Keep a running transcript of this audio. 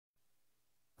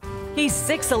He's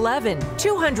 6'11",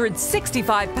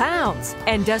 265 pounds,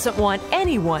 and doesn't want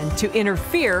anyone to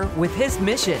interfere with his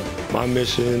mission. My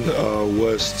mission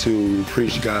was to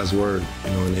preach God's word,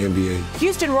 in the NBA.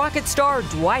 Houston Rockets star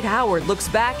Dwight Howard looks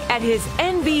back at his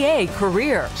NBA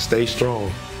career. Stay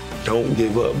strong. Don't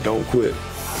give up. Don't quit.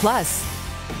 Plus,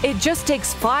 it just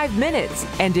takes 5 minutes,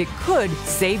 and it could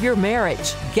save your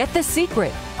marriage. Get the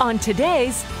secret on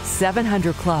today's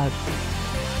 700 Club.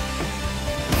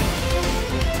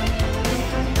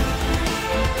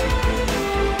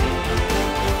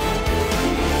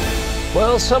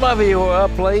 Well, some of you were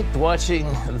up late watching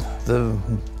the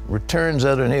returns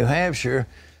out of New Hampshire,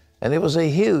 and it was a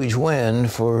huge win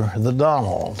for the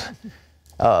Donald.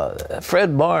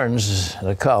 Fred Barnes, in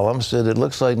a column, said it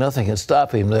looks like nothing can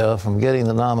stop him now from getting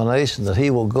the nomination, that he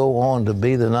will go on to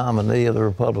be the nominee of the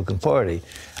Republican Party.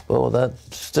 Well, that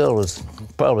still is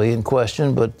probably in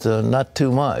question, but not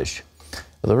too much.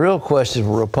 The real question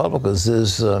for Republicans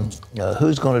is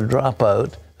who's going to drop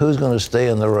out, who's going to stay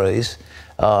in the race.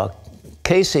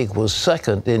 Kasich was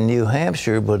second in New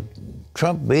Hampshire, but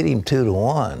Trump beat him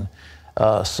 2-1.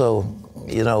 So,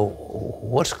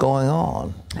 what's going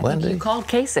on, Wendy? You called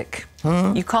Kasich.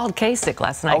 You called Kasich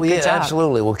last night. Oh, yeah, Good job.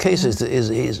 absolutely. Well, Kasich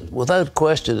is without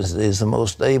question, is the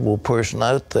most able person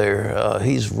out there.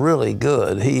 He's really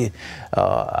good.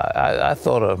 I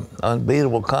thought an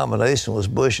unbeatable combination was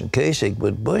Bush and Kasich,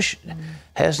 but Bush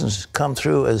hasn't come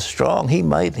through as strong. He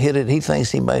might hit it. He thinks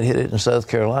he might hit it in South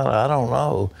Carolina. I don't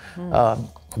know.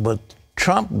 But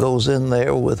Trump goes in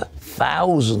there with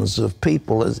thousands of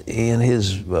people in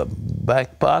his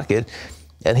back pocket,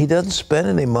 and he doesn't spend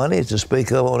any money to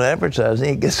speak of on advertising.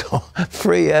 He gets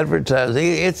free advertising.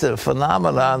 It's a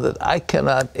phenomenon that I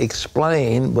cannot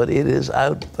explain, but it is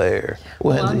out there.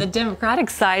 Well, on the Democratic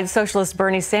side, socialist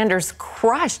Bernie Sanders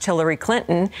crushed Hillary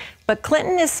Clinton, but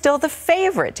Clinton is still the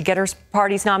favorite to get her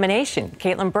party's nomination.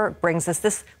 Caitlin Burke brings us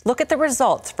this look at the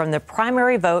results from the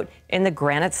primary vote in the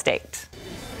Granite State.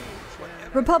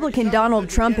 Republican Donald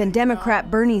Trump and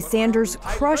Democrat Bernie Sanders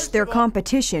crushed their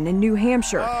competition in New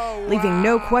Hampshire, leaving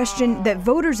no question that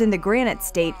voters in the Granite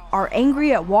State are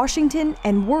angry at Washington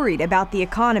and worried about the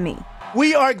economy.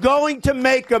 We are going to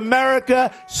make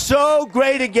America so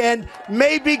great again,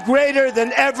 maybe greater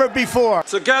than ever before.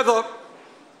 Together,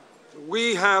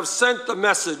 we have sent the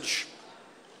message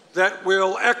that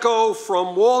will echo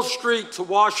from Wall Street to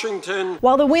Washington.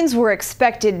 While the wins were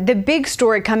expected, the big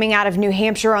story coming out of New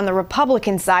Hampshire on the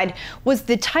Republican side was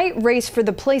the tight race for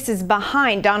the places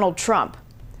behind Donald Trump.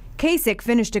 Kasich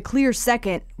finished a clear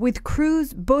second, with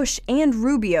Cruz, Bush, and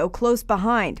Rubio close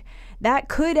behind. That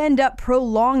could end up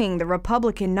prolonging the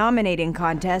Republican nominating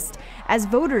contest as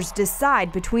voters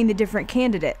decide between the different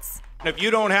candidates. If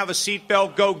you don't have a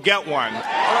seatbelt, go get one. We're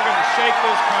going to shake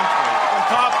this country from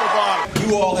top to bottom.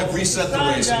 You all have reset the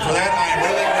race, and for that I am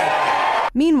really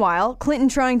grateful. Meanwhile, Clinton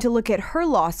trying to look at her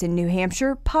loss in New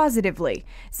Hampshire positively,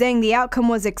 saying the outcome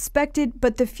was expected,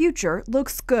 but the future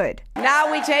looks good.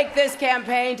 Now we take this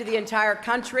campaign to the entire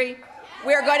country.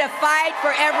 We're going to fight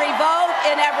for every vote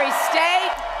in every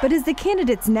state. But as the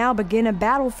candidates now begin a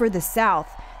battle for the South,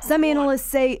 some analysts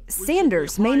say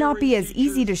Sanders may not be as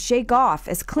easy to shake off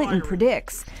as Clinton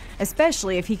predicts,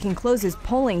 especially if he can close his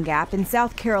polling gap in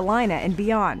South Carolina and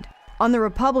beyond. On the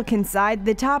Republican side,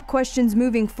 the top questions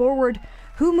moving forward: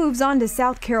 who moves on to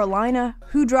South Carolina,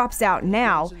 who drops out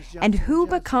now, and who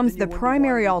becomes the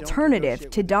primary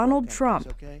alternative to Donald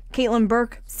Trump. Caitlin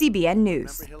Burke, CBN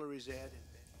News.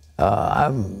 I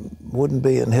wouldn't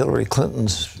be in Hillary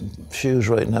Clinton's shoes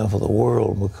right now for the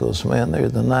world, because, man,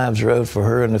 the knives are out for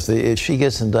her. And if she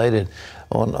gets indicted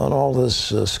on all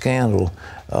this scandal,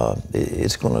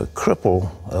 it's going to cripple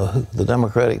the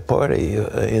Democratic Party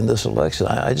in this election.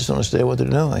 I just don't understand what they're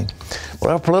doing.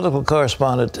 Well, our political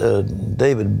correspondent,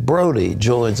 David Brody,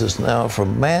 joins us now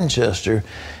from Manchester.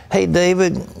 Hey,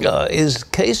 David, is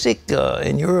Kasich,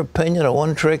 in your opinion, a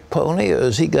one-trick pony, or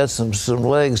has he got some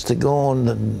legs to go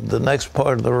on the next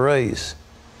part of the race?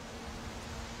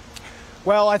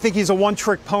 Well, I think he's a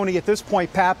one-trick pony at this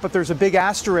point, Pat, but there's a big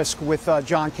asterisk with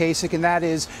John Kasich, and that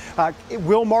is,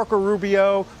 will Marco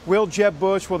Rubio, will Jeb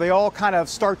Bush, will they all kind of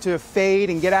start to fade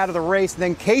and get out of the race, and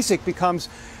then Kasich becomes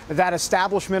that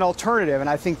establishment alternative, and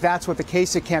I think that's what the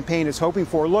Kasich campaign is hoping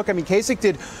for. Look, I mean, Kasich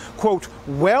did, quote,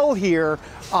 well here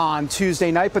on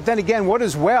Tuesday night, but then again, what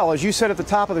is well? As you said at the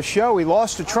top of the show, he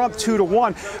lost to Trump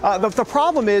 2-1. The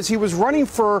problem is he was running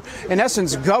for, in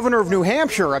essence, governor of New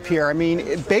Hampshire up here. I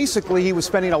mean, basically, he was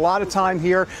spending a lot of time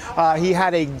here. He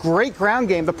had a great ground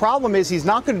game. The problem is he's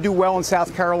not going to do well in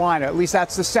South Carolina. At least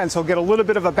that's the sense. He'll get a little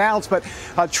bit of a bounce, but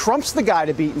Trump's the guy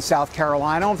to beat in South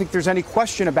Carolina. I don't think there's any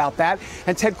question about that.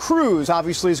 And Ted Cruz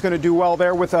obviously is going to do well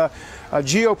there with a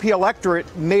GOP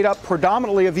electorate made up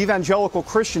predominantly of evangelical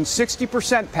Christians.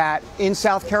 60%, Pat, in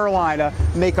South Carolina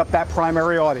make up that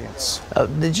primary audience.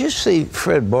 Did you see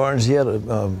Fred Barnes? He had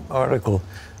an article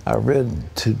I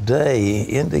read today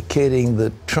indicating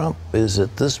that Trump is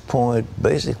at this point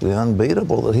basically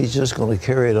unbeatable, that he's just going to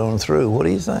carry it on through. What do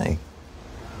you think?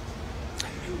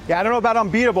 Yeah, I don't know about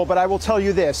unbeatable, but I will tell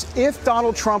you this. If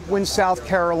Donald Trump wins South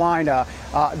Carolina,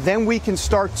 then we can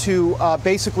start to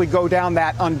basically go down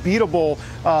that unbeatable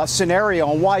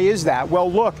scenario. And why is that? Well,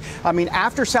 look, I mean,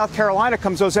 after South Carolina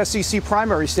comes those SEC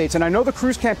primary states. And I know the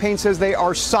Cruz campaign says they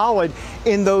are solid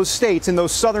in those states, in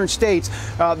those southern states.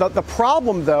 The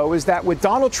problem, though, is that with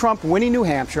Donald Trump winning New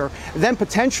Hampshire, then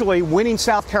potentially winning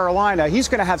South Carolina, he's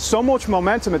going to have so much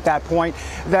momentum at that point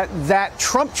that that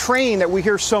Trump train that we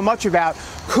hear so much about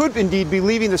could indeed be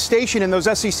leaving the station in those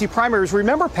SEC primaries.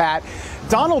 Remember, Pat,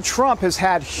 Donald Trump has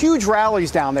had huge rallies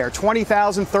down there,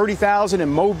 20,000, 30,000 in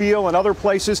Mobile and other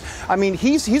places. I mean,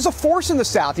 he's a force in the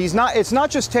South. It's not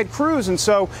just Ted Cruz. And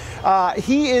so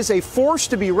he is a force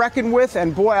to be reckoned with.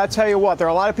 And boy, I tell you what, there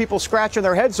are a lot of people scratching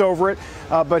their heads over it.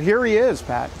 But here he is,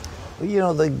 Pat. You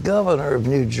know, the governor of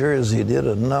New Jersey did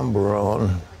a number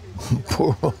on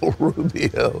poor old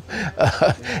Rubio.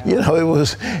 You know,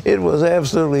 it was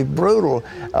absolutely brutal.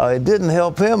 It didn't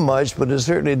help him much, but it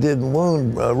certainly didn't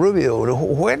wound Rubio.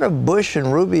 Where do Bush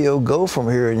and Rubio go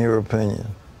from here, in your opinion?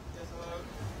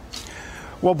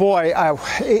 Well, boy,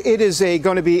 it is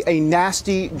going to be a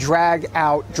nasty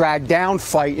drag-down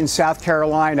fight in South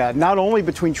Carolina, not only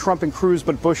between Trump and Cruz,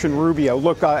 but Bush and Rubio.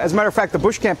 Look, as a matter of fact, the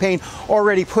Bush campaign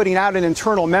already putting out an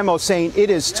internal memo saying it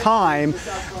is time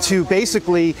to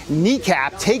basically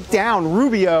take down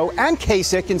Rubio and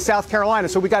Kasich in South Carolina.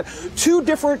 So we got two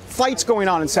different fights going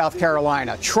on in South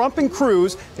Carolina. Trump and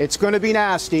Cruz, it's going to be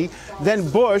nasty. Then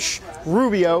Bush,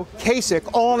 Rubio, Kasich,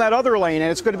 all in that other lane,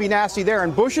 and it's going to be nasty there.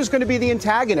 And Bush is going to be the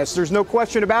antagonist. There's no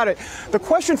question about it. The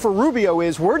question for Rubio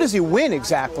is, where does he win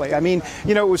exactly? I mean,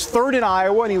 you know, it was third in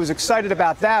Iowa, and he was excited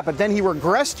about that, but then he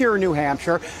regressed here in New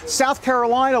Hampshire. South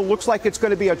Carolina looks like it's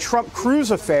going to be a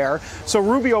Trump-Cruz affair, so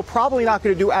Rubio probably not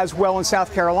going to do as well in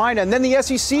South Carolina. And then the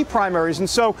SEC primaries, and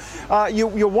so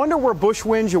you wonder where Bush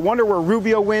wins, you wonder where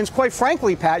Rubio wins. Quite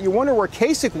frankly, Pat, you wonder where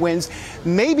Kasich wins.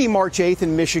 Maybe March 8th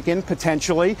in Michigan,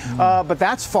 potentially, but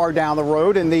that's far down the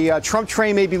road, and the Trump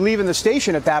train may be leaving the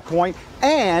station at that point.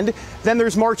 And then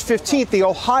there's March 15th, the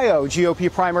Ohio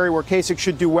GOP primary, where Kasich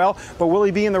should do well. But will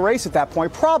he be in the race at that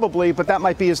point? Probably, but that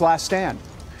might be his last stand.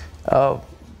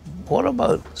 What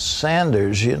about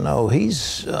Sanders? You know,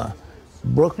 he's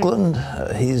Brooklyn.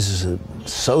 He's a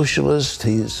socialist.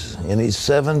 He's in his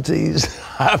 70s.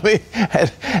 I mean,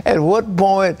 at what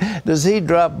point does he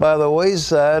drop by the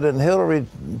wayside and Hillary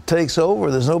takes over?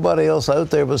 There's nobody else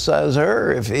out there besides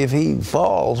her if he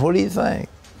falls. What do you think?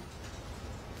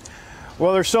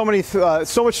 Well, there's so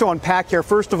much to unpack here.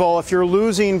 First of all, if you're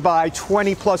losing by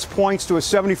 20-plus points to a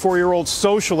 74-year-old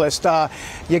socialist,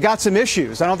 you got some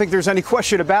issues. I don't think there's any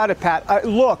question about it, Pat.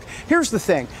 Look, here's the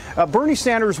thing. Bernie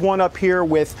Sanders won up here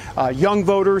with young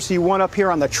voters. He won up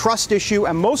here on the trust issue.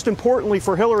 And most importantly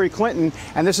for Hillary Clinton,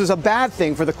 and this is a bad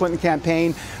thing for the Clinton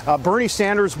campaign, Bernie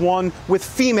Sanders won with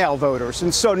female voters.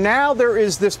 And so now there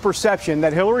is this perception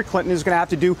that Hillary Clinton is going to have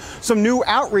to do some new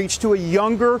outreach to a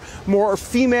younger, more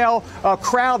female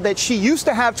crowd that she used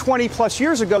to have 20-plus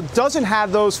years ago. Doesn't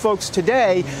have those folks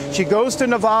today. She goes to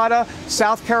Nevada,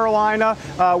 South Carolina,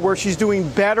 where she's doing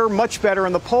better, much better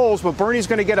in the polls, but Bernie's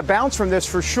going to get a bounce from this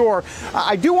for sure.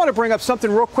 I do want to bring up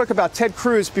something real quick about Ted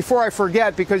Cruz before I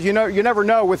forget, because you never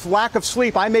know. With lack of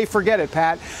sleep, I may forget it,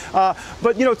 Pat.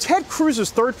 But, you know, Ted Cruz's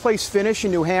third-place finish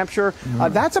in New Hampshire,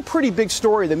 that's a pretty big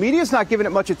story. The media's not giving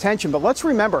it much attention, but let's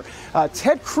remember,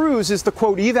 Ted Cruz is the,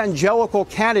 quote, evangelical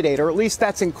candidate, or at least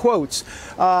that's in quotes.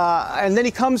 And then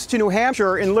he comes to New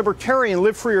Hampshire in libertarian,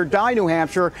 live free or die New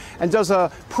Hampshire, and does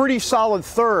a pretty solid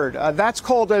third. That's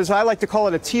called, as I like to call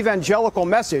it, a T-evangelical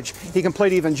message. He can play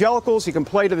to evangelicals. He can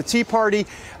play to the Tea Party.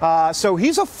 So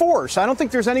he's a force. I don't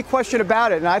think there's any question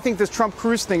about it. And I think this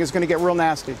Trump-Cruz thing is going to get real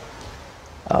nasty.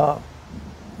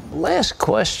 Last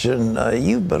question.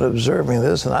 You've been observing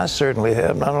this, and I certainly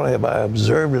have. Not only have I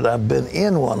observed it, I've been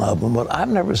in one of them, but I've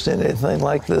never seen anything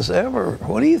like this ever.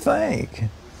 What do you think?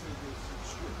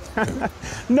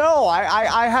 No,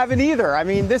 I haven't either. I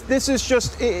mean, this is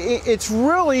just, it's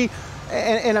really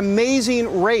an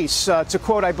amazing race, to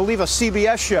quote, I believe, a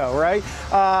CBS show, right?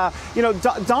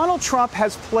 Donald Trump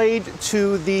has played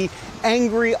to the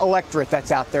angry electorate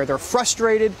that's out there. They're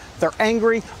frustrated. They're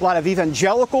angry. A lot of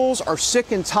evangelicals are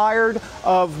sick and tired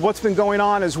of what's been going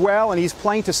on as well, and he's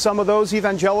playing to some of those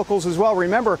evangelicals as well.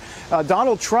 Remember,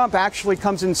 Donald Trump actually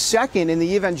comes in second in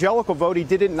the evangelical vote. He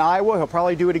did it in Iowa. He'll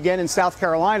probably do it again in South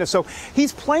Carolina. So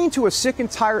he's playing to a sick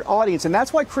and tired audience, and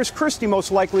that's why Chris Christie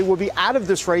most likely will be out of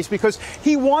this race, because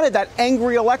he wanted that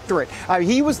angry electorate.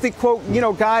 He was the, quote,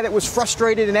 guy that was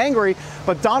frustrated and angry,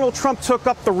 but Donald Trump took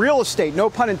up the real estate, no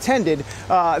pun intended,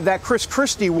 that Chris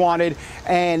Christie wanted.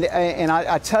 And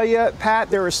I tell you, Pat,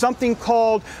 there is something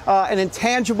called an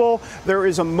intangible. There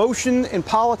is emotion in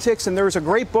politics, and there is a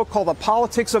great book called The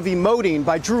Politics of Emoting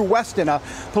by Drew Weston, a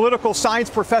political science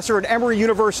professor at Emory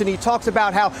University. He talks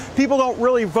about how people don't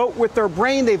really vote with their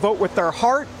brain, they vote with their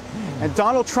heart. And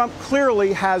Donald Trump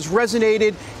clearly has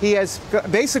resonated. He has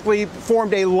basically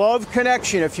formed a love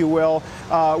connection, if you will,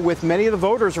 with many of the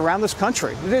voters around this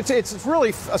country. It's really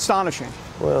astonishing.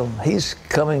 Well, he's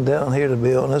coming down here to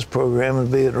be on this program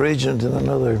and be at Regent in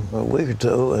another week or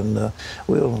two, and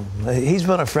he's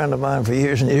been a friend of mine for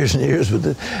years and years and years.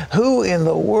 But who in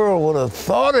the world would have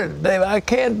thought it, Dave? I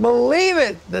can't believe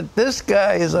it that this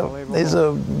guy is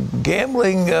a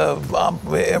gambling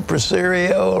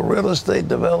impresario, a real estate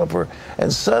developer,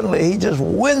 and suddenly he just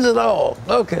wins it all.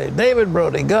 Okay, David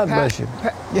Brody, God bless you.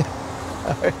 Yeah.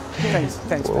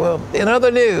 Thanks. Well, in other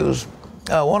news,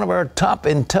 one of our top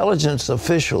intelligence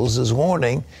officials is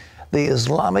warning the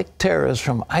Islamic terrorists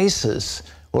from ISIS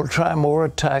will try more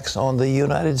attacks on the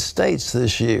United States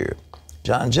this year.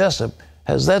 John Jessup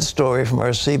has that story from our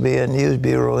CBN News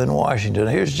Bureau in Washington.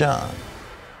 Here's John.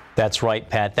 That's right,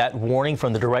 Pat. That warning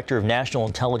from the Director of National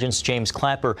Intelligence, James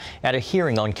Clapper, at a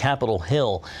hearing on Capitol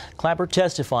Hill. Clapper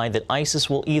testified that ISIS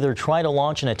will either try to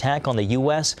launch an attack on the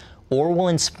U.S. or will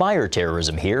inspire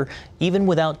terrorism here, even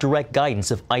without direct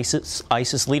guidance of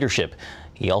ISIS leadership.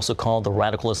 He also called the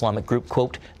radical Islamic group,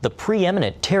 quote, the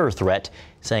preeminent terror threat,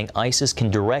 saying ISIS can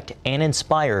direct and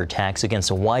inspire attacks against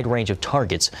a wide range of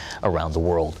targets around the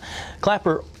world.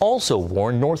 Clapper also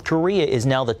warned North Korea is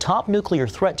now the top nuclear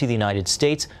threat to the United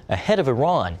States, ahead of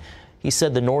Iran. He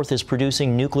said the North is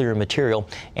producing nuclear material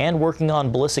and working on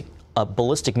a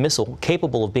ballistic missile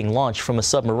capable of being launched from a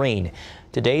submarine.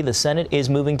 Today, the Senate is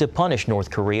moving to punish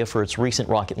North Korea for its recent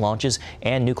rocket launches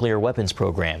and nuclear weapons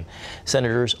program.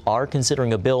 Senators are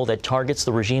considering a bill that targets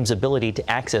the regime's ability to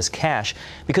access cash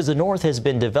because the North has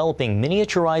been developing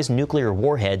miniaturized nuclear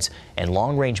warheads and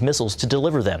long-range missiles to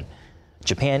deliver them.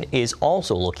 Japan is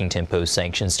also looking to impose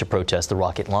sanctions to protest the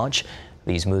rocket launch.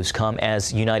 These moves come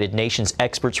as United Nations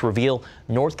experts reveal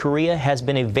North Korea has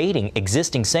been evading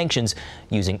existing sanctions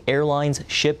using airlines,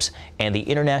 ships, and the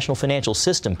international financial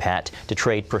system, Pat, to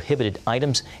trade prohibited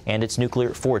items and its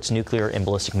nuclear and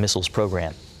ballistic missiles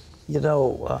program. You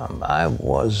know, I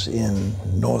was in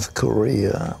North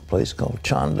Korea, a place called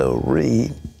Chando-ri,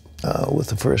 with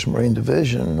the 1st Marine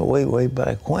Division way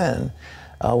back when.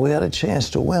 We had a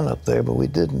chance to win up there, but we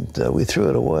didn't. We threw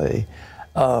it away.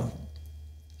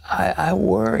 I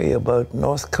worry about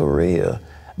North Korea.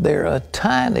 They're a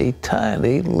tiny,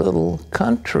 tiny little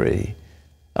country.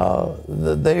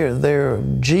 Their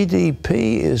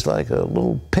GDP is like a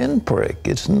little pinprick.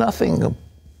 It's nothing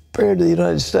compared to the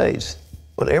United States.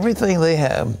 But everything they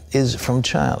have is from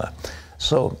China.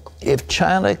 So if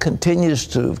China continues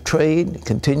to trade,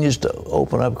 continues to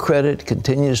open up credit,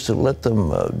 continues to let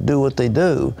them do what they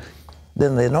do,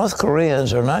 then the North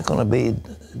Koreans are not going to be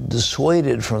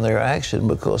dissuaded from their action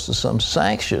because of some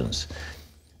sanctions.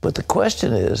 But the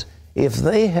question is, if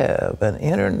they have an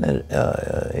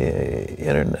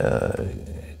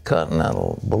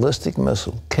intercontinental ballistic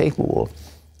missile capable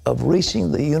of reaching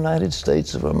the United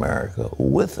States of America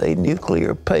with a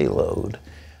nuclear payload,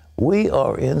 we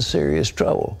are in serious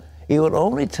trouble. It would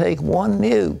only take one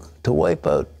nuke to wipe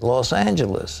out Los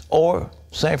Angeles or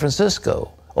San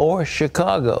Francisco or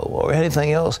Chicago or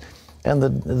anything else, and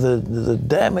the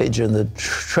damage and the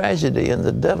tragedy and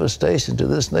the devastation to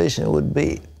this nation would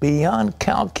be beyond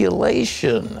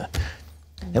calculation.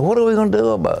 And what are we going to do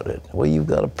about it? Well, you've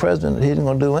got a president, he isn't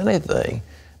going to do anything,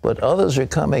 but others are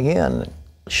coming in.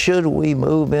 Should we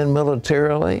move in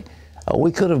militarily?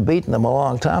 We could have beaten them a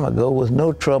long time ago with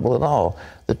no trouble at all.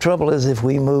 The trouble is if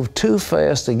we move too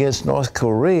fast against North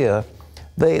Korea,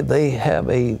 they have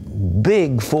a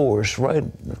big force right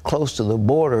close to the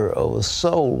border of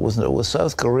Seoul with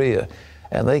South Korea,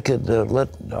 and they could let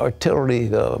artillery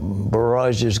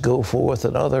barrages go forth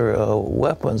and other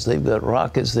weapons. They've got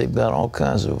rockets, they've got all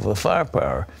kinds of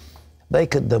firepower. They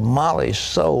could demolish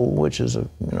Seoul, which is a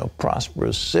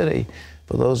prosperous city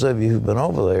for those of you who've been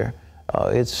over there.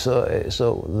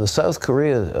 So the South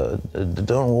Korea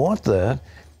don't want that,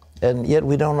 and yet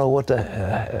we don't know what to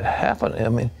happen. I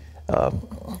mean,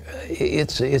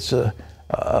 it's a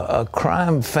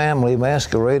crime family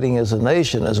masquerading as a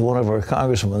nation, as one of our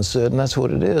congressmen said, and that's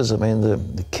what it is. I mean,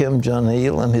 the Kim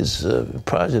Jong-il and his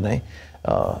progeny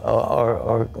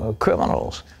are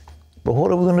criminals. But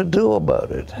what are we going to do about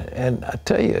it? And I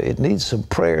tell you, it needs some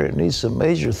prayer, it needs some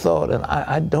major thought, and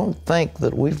I don't think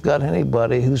that we've got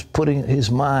anybody who's putting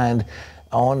his mind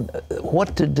on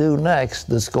what to do next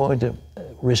that's going to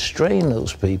restrain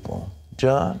those people.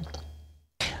 John?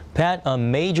 Pat, a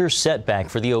major setback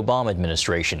for the Obama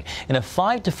administration. In a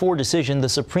 5-4 decision, the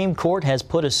Supreme Court has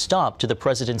put a stop to the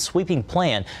president's sweeping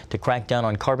plan to crack down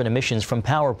on carbon emissions from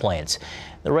power plants.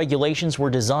 The regulations were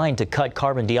designed to cut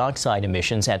carbon dioxide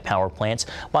emissions at power plants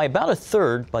by about a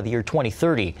third by the year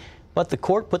 2030. But the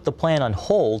court put the plan on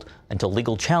hold until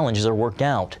legal challenges are worked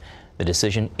out. The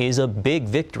decision is a big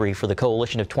victory for the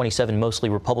coalition of 27 mostly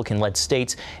Republican-led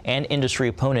states and industry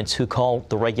opponents who call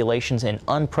the regulations an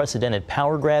unprecedented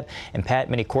power grab. And Pat,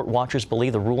 many court watchers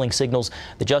believe the ruling signals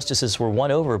the justices were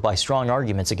won over by strong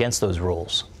arguments against those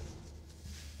rules.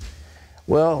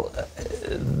 Well,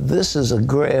 this is a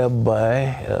grab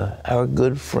by our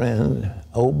good friend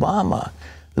Obama,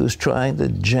 who's trying to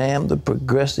jam the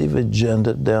progressive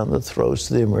agenda down the throats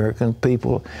of the American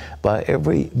people by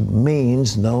every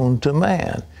means known to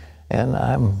man. And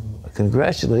I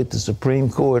congratulate the Supreme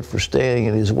Court for staying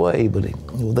in his way, but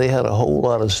they had a whole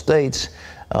lot of states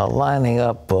lining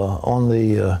up on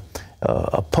the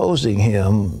opposing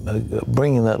him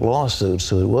bringing that lawsuit.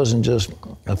 So it wasn't just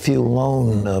a few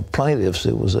lone plaintiffs.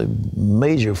 It was a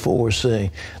major force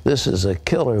saying, this is a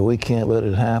killer, we can't let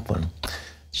it happen.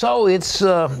 So it's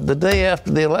the day after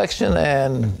the election,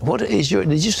 and what is your?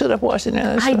 Did you sit up watching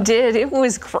that? I did. It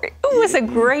was great. It was a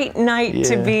great night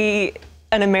to be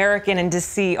an American and to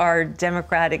see our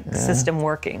democratic system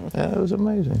working. Yeah, it was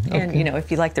amazing. And you know, if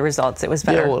you like the results, it was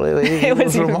better. Yeah, well, it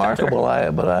was remarkable.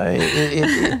 I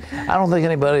don't think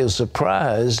anybody was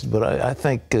surprised, but I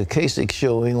think Kasich's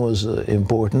showing was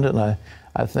important, and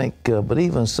I think, but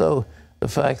even so, the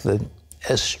fact that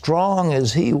as strong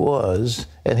as he was,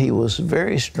 and he was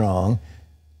very strong,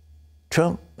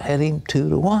 Trump had him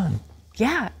 2-1.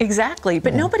 Yeah, exactly.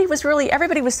 But nobody was really,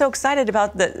 everybody was so excited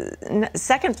about the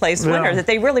second place winner that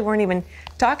they really weren't even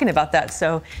talking about that.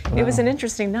 So it was an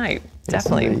interesting night,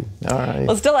 definitely. All right.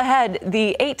 Well, still ahead,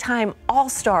 the 8-time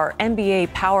All-Star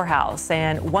NBA powerhouse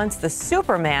and once the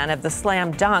Superman of the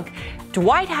slam dunk,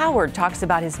 Dwight Howard talks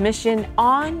about his mission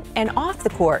on and off the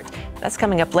court. That's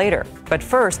coming up later. But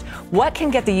first, what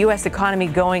can get the U.S. economy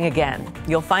going again?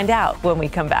 You'll find out when we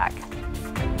come back.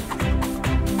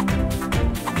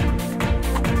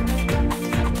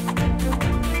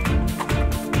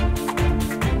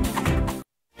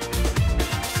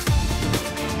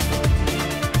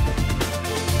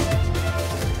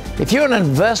 If you're an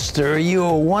investor,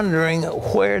 you're wondering,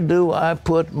 where do I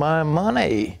put my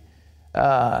money?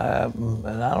 And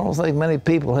I don't think many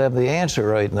people have the answer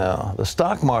right now. The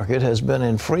stock market has been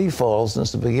in free fall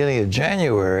since the beginning of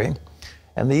January,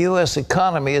 and the U.S.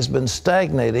 economy has been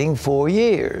stagnating for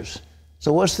years.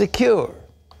 So what's the cure?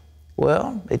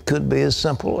 Well, it could be as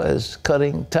simple as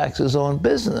cutting taxes on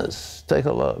business. Take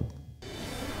a look.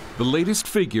 The latest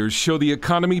figures show the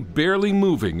economy barely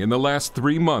moving in the last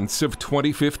 3 months of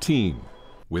 2015,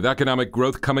 with economic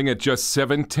growth coming at just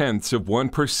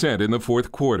 0.7% in the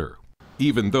fourth quarter.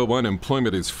 Even though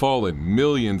unemployment has fallen,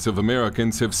 millions of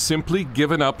Americans have simply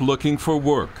given up looking for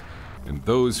work, and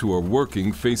those who are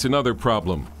working face another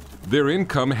problem. Their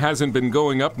income hasn't been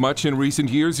going up much in recent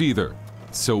years either.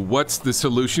 So what's the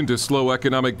solution to slow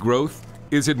economic growth?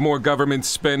 Is it more government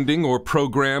spending or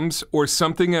programs or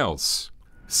something else?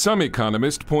 Some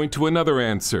economists point to another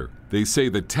answer. They say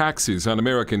the taxes on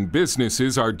American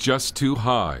businesses are just too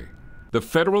high. The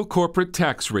federal corporate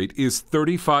tax rate is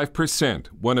 35%,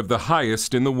 one of the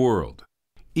highest in the world.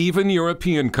 Even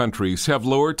European countries have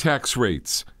lower tax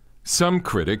rates. Some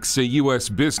critics say U.S.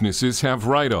 businesses have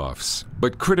write-offs,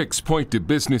 but critics point to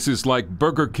businesses like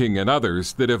Burger King and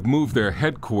others that have moved their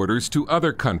headquarters to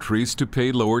other countries to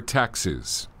pay lower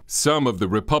taxes. Some of the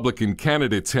Republican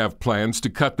candidates have plans to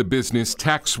cut the business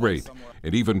tax rate,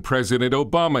 and even President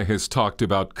Obama has talked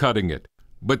about cutting it.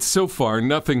 But so far,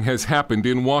 nothing has happened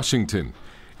in Washington,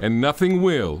 and nothing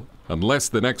will unless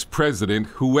the next president,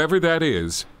 whoever that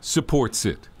is, supports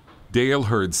it. Dale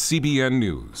Hurd, CBN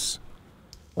News.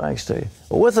 Thanks, Steve.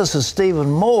 Well, with us is Stephen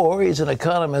Moore. He's an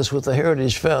economist with the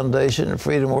Heritage Foundation and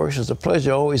Freedom Works. It's a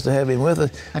pleasure always to have him with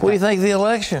us. What do you think of the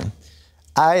election?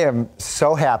 I am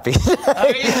so happy.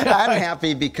 I'm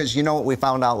happy because you know what we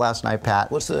found out last night, Pat?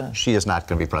 What's that? She is not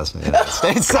going to be president of the United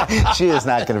States. She is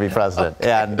not going to be president.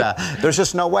 And there's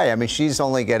just no way. I mean, she's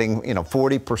only getting,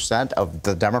 40% of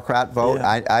the Democrat vote.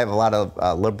 Yeah. I have a lot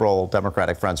of liberal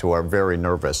Democratic friends who are very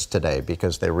nervous today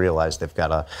because they realize they've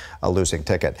got a losing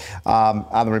ticket.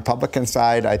 On the Republican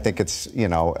side, I think it's,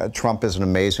 Trump is an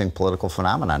amazing political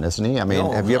phenomenon, isn't he? I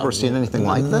mean, have you ever seen anything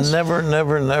like this? Never,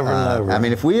 never. I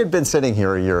mean, if we had been sitting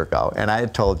here a year ago and I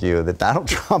had told you that Donald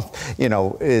Trump,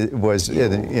 was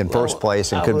in first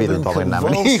place and could be the Republican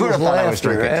nominee, you would have thought I was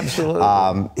drinking. Absolutely.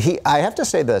 I have to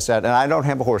say this, and I don't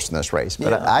have a horse in this race,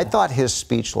 but I thought his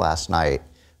speech last night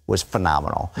was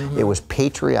phenomenal. Mm-hmm. It was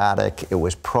patriotic, it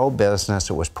was pro-business,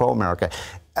 it was pro-America.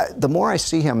 The more I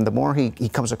see him, the more he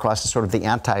comes across as sort of the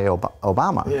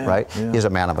anti-Obama, right? Yeah. He's a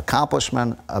man of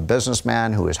accomplishment, a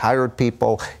businessman who has hired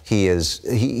people. He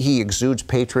exudes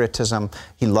patriotism.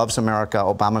 He loves America.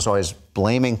 Obama's always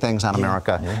blaming things on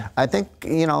America. Yeah. I think,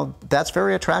 that's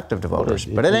very attractive to voters.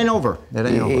 But it ain't over. It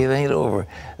ain't over.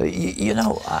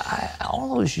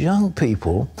 All those young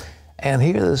people, and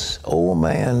here this old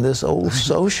man, this old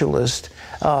socialist,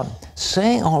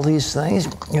 saying all these things,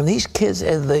 and these kids,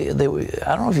 I don't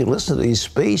know if you listened to his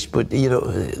speech, but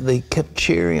they kept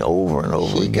cheering over and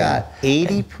over again. He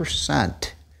got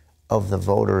 80% of the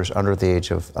voters under the age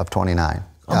of 29.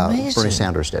 Bernie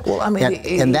Sanders did. Well, I mean,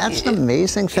 and that's an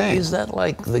amazing thing. Is that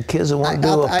like the kids that want to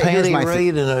do a panty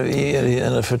raid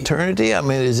in a fraternity? I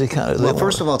mean, is it kind of... Well,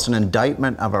 first of all, it's an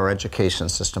indictment of our education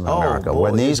system in America.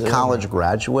 When these college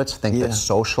graduates think that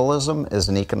socialism is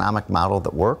an economic model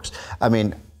that works, I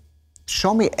mean,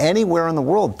 show me anywhere in the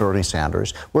world, Bernie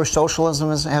Sanders, where socialism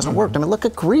hasn't worked. I mean, look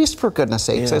at Greece, for goodness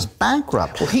sakes. It's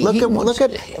bankrupt. Well,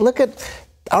 look at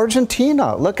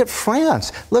Argentina. Look at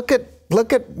France. Look at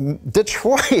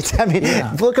Detroit. I mean,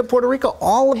 look at Puerto Rico.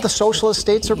 All of the socialist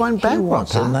states are going bankrupt. He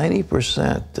wants a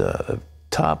 90%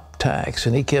 top tax,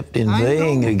 and he kept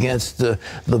inveighing against the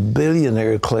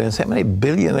billionaire class. How many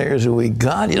billionaires have we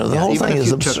got? The whole thing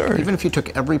is absurd. Even if you took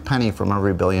every penny from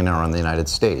every billionaire in the United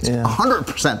States,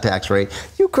 100% tax rate,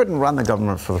 you couldn't run the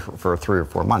government for 3 or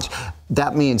 4 months.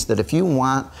 That means that if you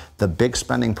want the big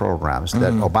spending programs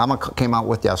that Obama came out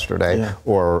with yesterday,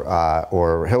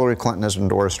 or Hillary Clinton has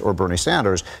endorsed, or Bernie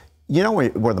Sanders, you know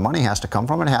where the money has to come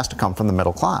from? It has to come from the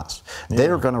middle class. They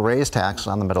are going to raise taxes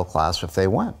on the middle class if they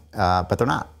win, but they're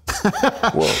not.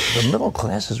 Well, the middle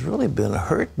class has really been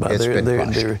hurt by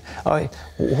their... All right,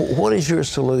 what is your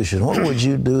solution? What would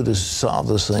you do to solve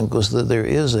this thing? Because there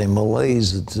is a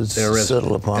malaise that's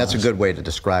settled upon us. That's a good way to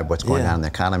describe what's going on in the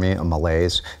economy, a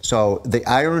malaise. So the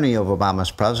irony of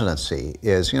Obama's presidency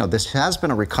is, this has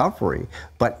been a recovery,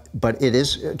 but it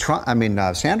is...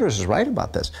 Sanders is right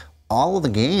about this. All of the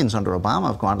gains under Obama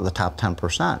have gone to the top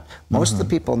 10%. Most of the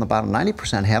people in the bottom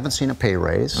 90% haven't seen a pay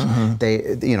raise.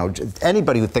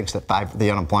 Anybody who thinks that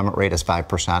the unemployment rate is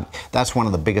 5%, that's one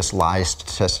of the biggest lie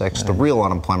statistics. The real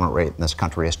unemployment rate in this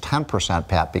country is 10%,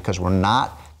 Pat, because we're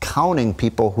not counting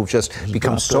people who've just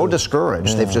become so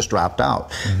discouraged, they've just dropped out.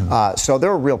 So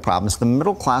there are real problems. The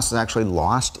middle class has actually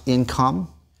lost income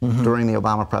during the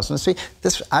Obama presidency.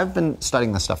 I've been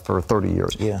studying this stuff for 30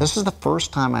 years. This is the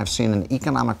first time I've seen an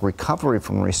economic recovery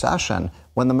from recession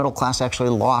when the middle class actually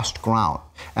lost ground.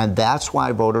 And that's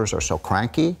why voters are so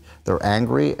cranky, they're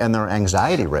angry, and they're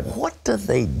anxiety-ridden. What do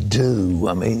they do?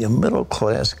 I mean, a middle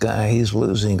class guy, he's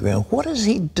losing ground. What does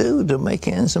he do to make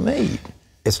ends meet?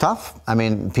 It's tough. I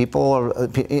mean,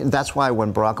 that's why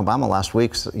when Barack Obama last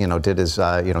week, did his,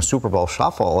 Super Bowl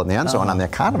shuffle in the end zone on the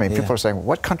economy, people are saying,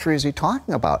 what country is he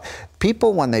talking about?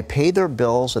 People, when they pay their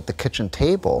bills at the kitchen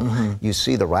table, you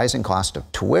see the rising cost of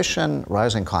tuition,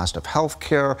 rising cost of health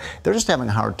care. They're just having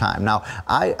a hard time. Now,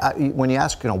 when you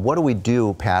ask, what do we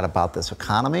do, Pat, about this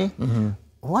economy?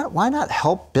 Why not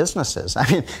help businesses? I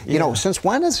mean, since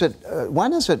when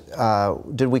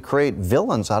did we create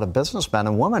villains out of businessmen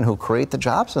and women who create the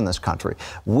jobs in this country?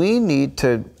 We need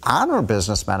to honor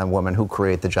businessmen and women who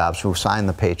create the jobs, who sign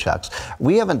the paychecks.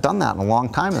 We haven't done that in a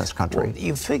long time in this country. Well,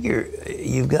 you figure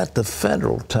you've got the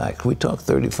federal tax. We talk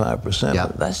 35%,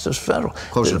 but that's just federal.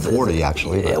 Closer to 40,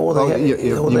 actually.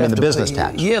 You mean the business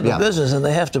tax? Yeah, the business, and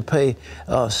they have to pay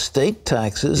state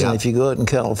taxes, and if you go out in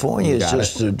California, it's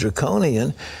just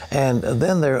draconian. And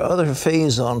then there are other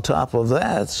fees on top of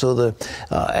that. So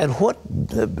at what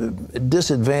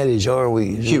disadvantage are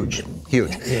we? Huge.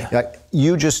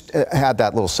 You just had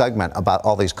that little segment about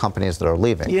all these companies that are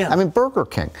leaving. I mean, Burger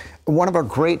King. One of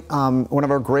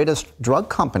our greatest drug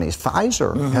companies,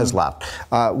 Pfizer, has left.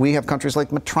 We have countries like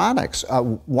Medtronic.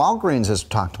 Walgreens has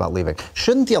talked about leaving.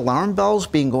 Shouldn't the alarm bells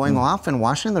be going off in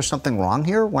Washington? There's something wrong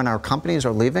here when our companies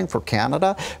are leaving for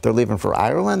Canada, they're leaving for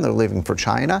Ireland, they're leaving for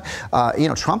China. You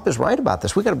know, Trump is right about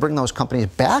this. We got to bring those companies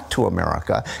back to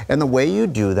America. And the way you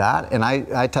do that, and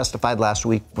I testified last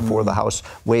week before the House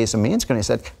Ways and Means Committee,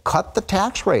 said, cut the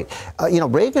tax rate. You know,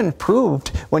 Reagan proved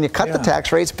when you cut the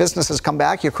tax rates, businesses come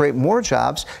back, you create more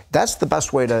jobs. That's the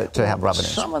best way to have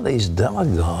revenues. Some of these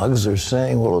demagogues are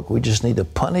saying, well, look, we just need to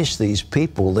punish these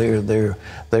people. They're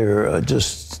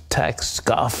just tax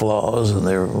scofflaws, and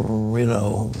they're, you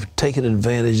know, taking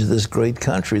advantage of this great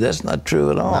country. That's not true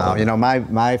at all. No, you know,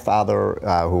 my father,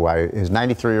 who's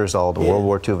 93 years old, a World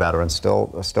War II veteran,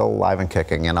 still alive and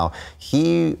kicking, you know,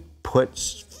 he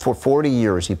puts, for 40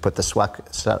 years, he put the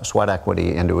sweat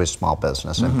equity into his small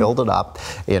business and built it up,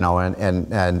 you know,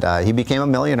 and he became a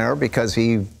millionaire because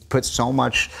he put so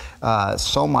much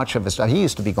of his stuff. He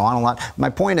used to be gone a lot. My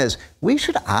point is, we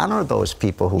should honor those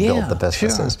people who built the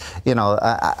businesses. Sure. You know,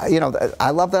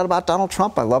 I love that about Donald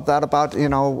Trump. I love that about, you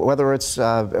know, whether it's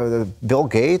Bill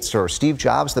Gates or Steve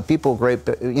Jobs, the people great,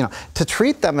 you know, to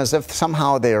treat them as if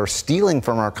somehow they are stealing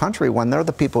from our country when they're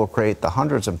the people who create the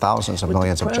hundreds of thousands of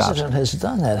millions of jobs. The president has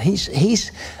done that.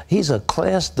 He's a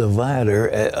class divider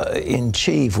in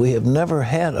chief. We have never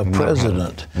had a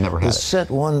president who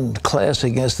set one class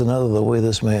against another the way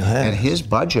this man has. And his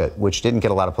budget, which didn't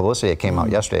get a lot of publicity, it came out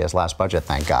yesterday, his last budget,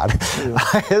 thank God.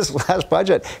 His last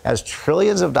budget has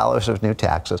trillions of dollars of new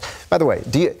taxes. By the way,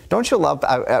 don't you love,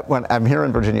 when I'm here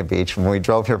in Virginia Beach, when we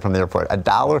drove here from the airport,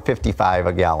 $1.55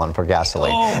 a gallon for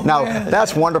gasoline. Now,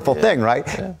 that's a wonderful thing, right?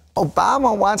 Yeah.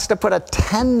 Obama wants to put a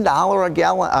 $10 a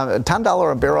gallon,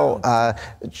 $10 a barrel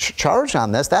charge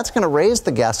on this. That's going to raise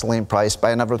the gasoline price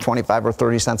by another 25 or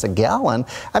 30 cents a gallon.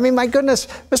 I mean, my goodness,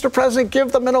 Mr. President,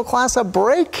 give the middle class a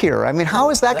break here. I mean, how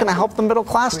is that going to help the middle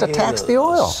class to tax the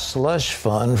oil? Slush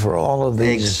fund for all of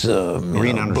these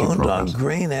green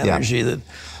energy that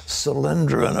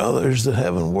Solyndra and others that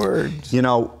haven't worked. You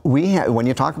know, when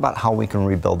you talk about how we can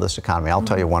rebuild this economy, I'll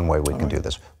tell you one way we can do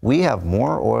this. We have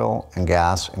more oil and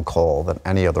gas and coal than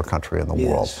any other country in the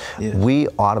world. Yes. We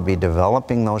ought to be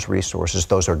developing those resources.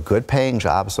 Those are good paying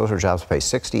jobs. Those are jobs that pay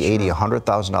 $60, $80,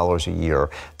 $100,000 a year.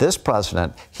 This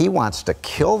president, he wants to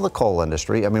kill the coal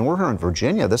industry. I mean, we're here in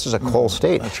Virginia. This is a coal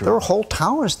state. There are whole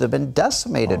towns that have been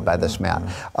decimated by this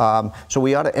man. So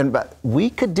we ought to, but we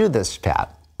could do this,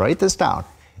 Pat. Write this down.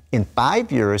 In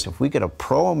 5 years, if we get a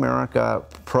pro-America,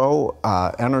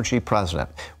 pro-energy president,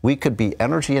 we could be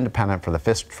energy independent for the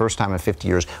first time in 50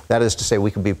 years. That is to say,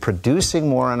 we could be producing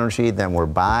more energy than we're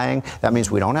buying. That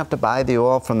means we don't have to buy the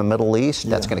oil from the Middle East.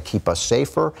 That's going to keep us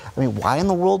safer. I mean, why in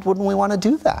the world wouldn't we want to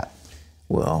do that?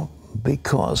 Well,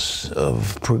 because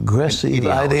of progressive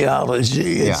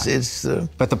ideology.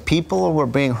 But the people who are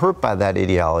being hurt by that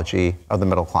ideology are the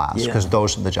middle class, because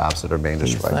those are the jobs that are being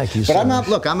destroyed. Thank you but so I'm much.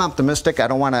 Look, I'm optimistic. I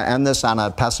don't want to end this on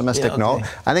a pessimistic note.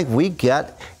 I think we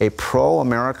get a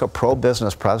pro-America,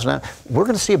 pro-business president, we're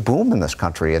going to see a boom in this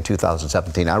country in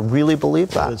 2017. I really believe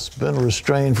that. It's been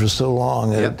restrained for so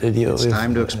long. It's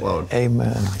time to explode.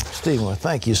 Amen. Steve, well,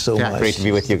 thank you so much. Great to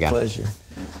be with you again. Pleasure.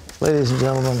 Ladies and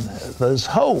gentlemen, there's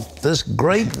hope. This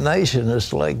great nation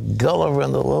is like Gulliver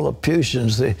and the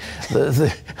Lilliputians. The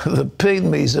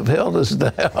pygmies have held us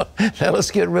down. Now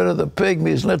let's get rid of the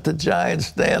pygmies and let the giants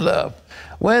stand up.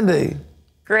 Wendy.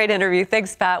 Great interview.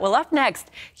 Thanks, Pat. Well, up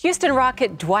next, Houston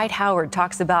Rocket Dwight Howard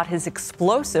talks about his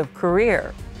explosive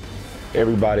career.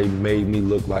 Everybody made me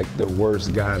look like the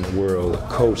worst guy in the world, a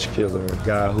coach killer, a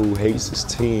guy who hates his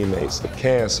teammates, a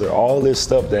cancer, all this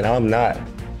stuff that I'm not.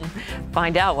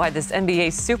 Find out why this NBA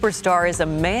superstar is a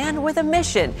man with a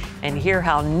mission and hear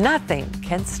how nothing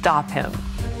can stop him.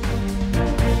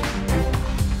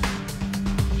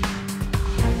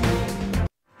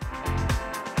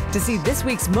 To see this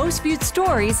week's most viewed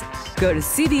stories, go to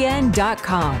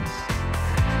CBN.com.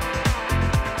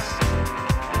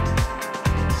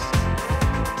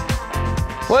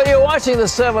 Well, you're watching the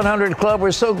 700 Club.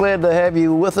 We're so glad to have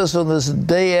you with us on this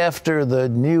day after the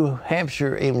New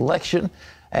Hampshire election.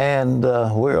 And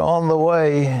we're on the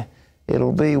way.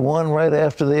 It'll be one right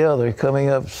after the other coming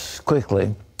up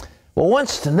quickly. Well,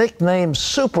 once nicknamed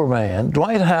Superman,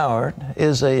 Dwight Howard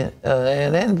is an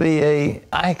NBA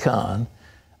icon.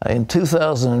 In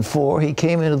 2004, he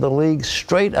came into the league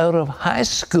straight out of high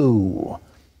school,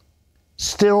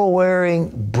 still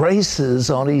wearing braces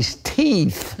on his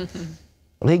teeth.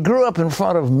 Well, he grew up in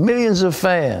front of millions of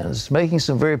fans, making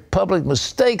some very public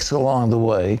mistakes along the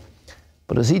way.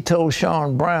 But as he told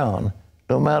Sean Brown,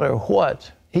 no matter what,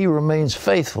 he remains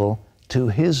faithful to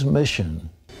his mission.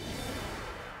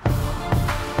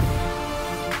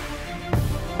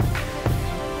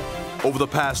 Over the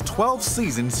past 12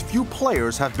 seasons, few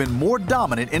players have been more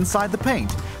dominant inside the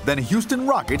paint than Houston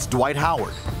Rockets' Dwight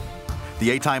Howard. The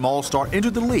eight-time All-Star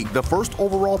entered the league the first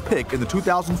overall pick in the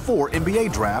 2004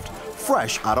 NBA draft,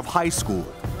 fresh out of high school.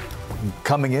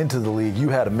 Coming into the league, you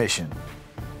had a mission.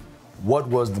 What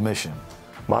was the mission?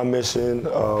 My mission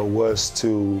was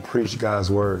to preach God's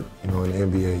word, in the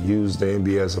NBA, use the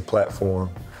NBA as a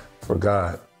platform for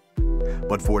God.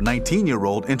 But for a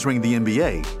 19-year-old entering the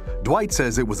NBA, Dwight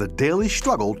says it was a daily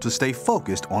struggle to stay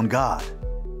focused on God.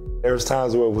 There was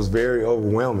times where it was very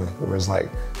overwhelming, where it's like,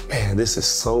 man, this is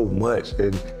so much,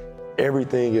 and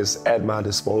everything is at my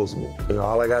disposal.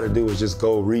 All I got to do is just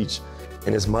go reach,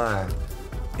 and it's mine.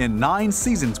 In 9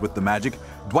 seasons with the Magic,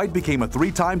 Dwight became a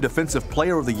 3-time Defensive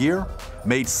Player of the Year,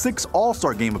 made 6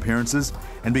 All-Star Game appearances,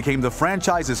 and became the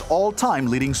franchise's all-time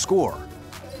leading scorer.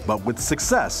 But with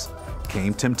success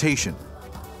came temptation.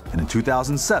 And in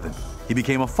 2007, he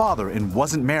became a father and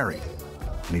wasn't married.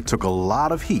 And he took a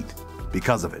lot of heat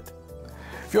because of it.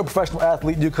 If you're a professional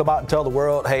athlete, you come out and tell the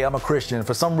world, hey, I'm a Christian.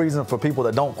 For some reason, for people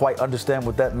that don't quite understand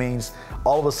what that means,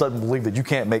 all of a sudden believe that you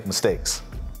can't make mistakes.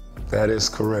 That is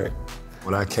correct.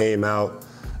 When I came out,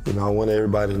 I want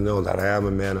everybody to know that I am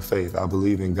a man of faith. I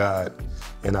believe in God,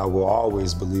 and I will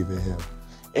always believe in him.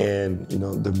 And,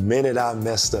 the minute I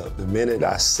messed up, the minute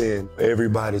I sinned,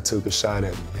 everybody took a shot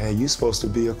at me. Hey, you're supposed to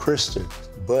be a Christian.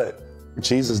 But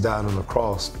Jesus died on the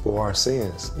cross for our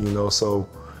sins, so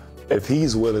if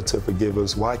he's willing to forgive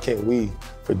us, why can't we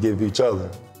forgive each other?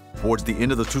 Towards the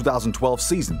end of the 2012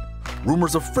 season,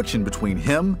 rumors of friction between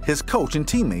him, his coach, and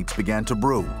teammates began to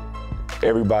brew.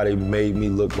 Everybody made me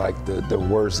look like the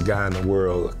worst guy in the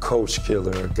world, a coach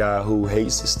killer, a guy who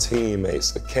hates his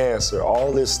teammates, a cancer,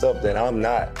 all this stuff that I'm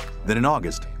not. Then in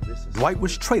August, Dwight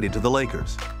was traded to the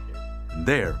Lakers.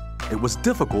 There, it was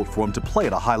difficult for him to play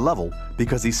at a high level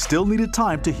because he still needed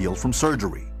time to heal from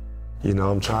surgery.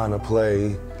 I'm trying to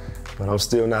play, but I'm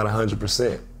still not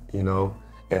 100%,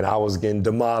 and I was getting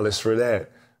demolished for that.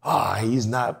 He's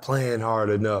not playing hard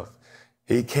enough.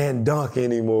 He can't dunk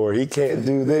anymore. He can't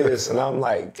do this. And I'm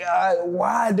like, God,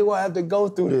 why do I have to go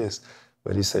through this?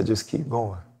 But he said, just keep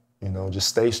going, just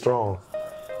stay strong.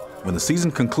 When the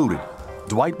season concluded,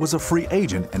 Dwight was a free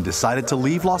agent and decided to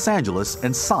leave Los Angeles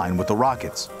and sign with the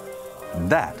Rockets. And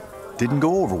that didn't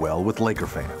go over well with Laker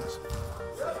fans.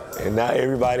 And now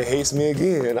everybody hates me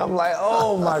again. I'm like,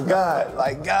 oh my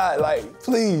God,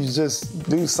 please just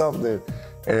do something.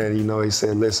 And he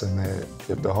said, listen, man,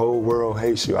 if the whole world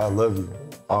hates you, I love you.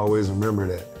 Always remember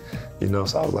that.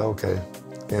 So I was like, okay.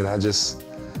 And I just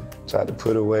tried to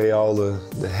put away all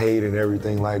the hate and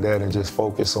everything like that and just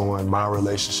focus on my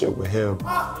relationship with him.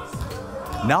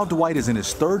 Now Dwight is in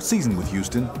his 3rd season with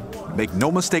Houston. Make no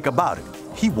mistake about it,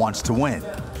 he wants to win.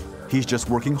 He's just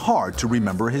working hard to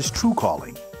remember his true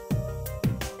calling.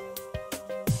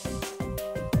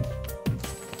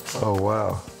 Oh,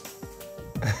 wow.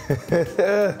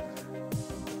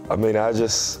 I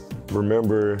just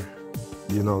remember,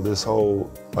 this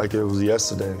whole, like it was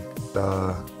yesterday.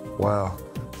 Wow.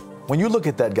 When you look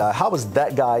at that guy, how is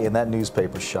that guy in that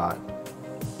newspaper shot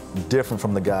different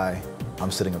from the guy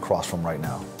I'm sitting across from right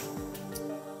now?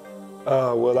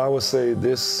 Well, I would say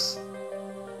this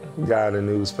guy in the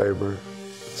newspaper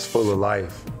is full of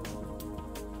life.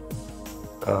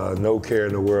 No care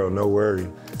in the world, no worry.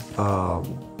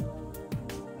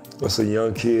 Was a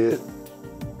young kid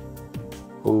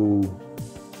who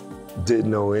didn't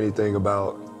know anything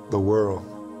about the world.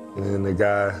 And then the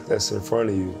guy that's in front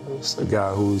of you is a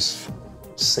guy who's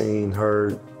seen,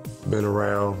 heard, been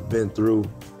around, been through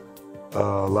a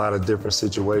lot of different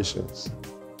situations.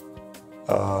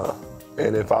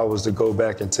 And if I was to go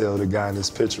back and tell the guy in this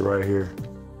picture right here,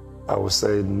 I would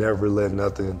say never let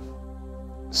nothing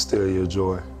steal your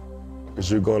joy, because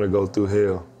you're gonna go through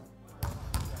hell.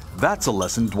 That's a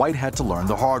lesson Dwight had to learn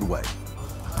the hard way.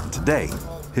 And today,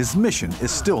 his mission is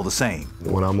still the same.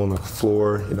 When I'm on the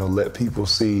floor, let people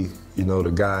see,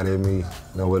 the God in me,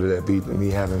 whether that be me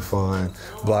having fun,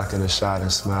 blocking a shot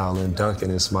and smiling, dunking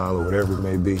and smiling, whatever it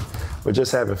may be, but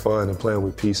just having fun and playing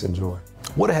with peace and joy.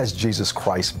 What has Jesus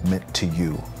Christ meant to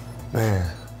you? Man,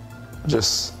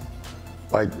 just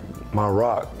like my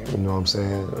rock,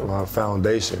 my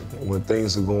foundation. When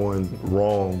things are going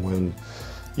wrong, when,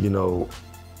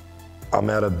 I'm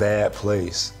at a bad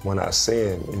place, when I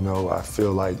sin, I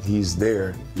feel like he's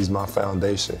there. He's my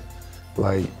foundation.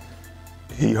 Like,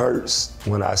 he hurts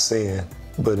when I sin,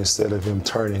 but instead of him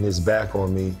turning his back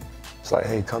on me, it's like,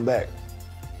 hey, come back.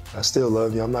 I still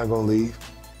love you. I'm not gonna leave.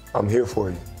 I'm here for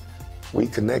you. We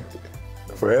connected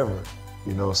forever,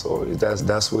 so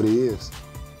that's what he is.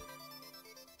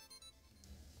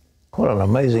 What an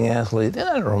amazing athlete.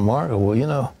 Isn't that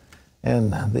remarkable?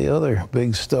 And the other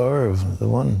big star of the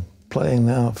one playing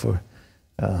now for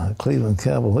Cleveland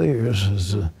Cavaliers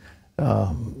is, you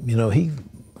know, he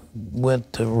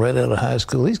went right out of high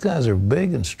school. These guys are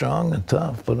big and strong and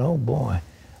tough, but oh boy,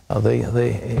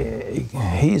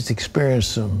 he's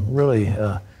experienced some really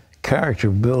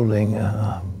character building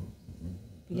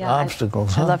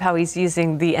obstacles. I love how he's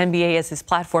using the NBA as his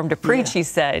platform to preach. He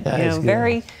said, you know,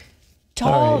 very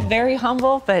tall, very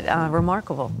humble, but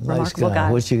remarkable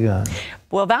guy. What you got?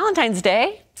 Well, Valentine's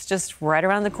Day, it's just right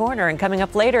around the corner. And coming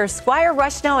up later, Squire,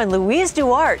 Rushnell, and Louise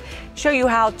DuArt show you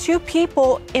how two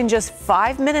people in just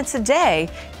 5 minutes a day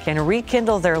can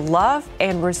rekindle their love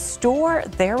and restore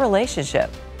their relationship.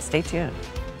 Stay tuned.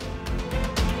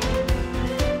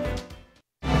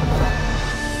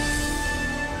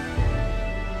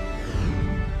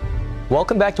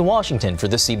 Welcome back to Washington for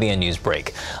the CBN News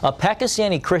Break. A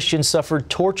Pakistani Christian suffered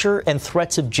torture and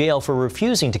threats of jail for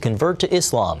refusing to convert to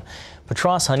Islam.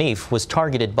 Patras Hanif was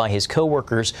targeted by his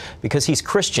co-workers because he's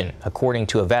Christian, according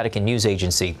to a Vatican news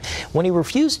agency. When he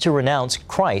refused to renounce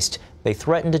Christ, they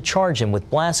threatened to charge him with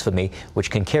blasphemy, which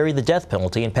can carry the death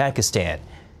penalty in Pakistan.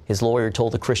 His lawyer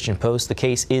told the Christian Post the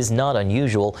case is not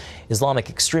unusual. Islamic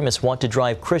extremists want to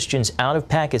drive Christians out of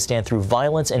Pakistan through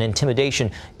violence and intimidation,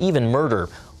 even murder,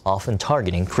 often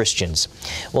targeting Christians.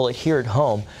 Well, here at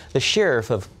home, the sheriff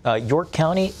of York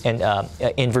County and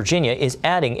in Virginia is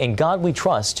adding "In God We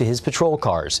Trust" to his patrol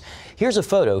cars. Here's a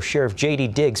photo Sheriff J.D.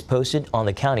 Diggs posted on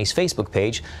the county's Facebook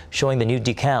page showing the new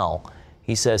decal.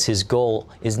 He says his goal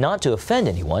is not to offend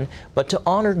anyone, but to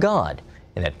honor God,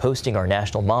 and that posting our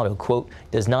national motto, quote,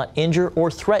 does not injure or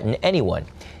threaten anyone.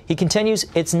 He continues,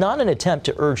 it's not an attempt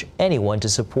to urge anyone to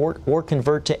support or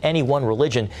convert to any one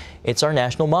religion. It's our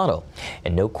national motto.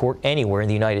 And no court anywhere in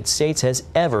the United States has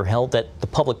ever held that the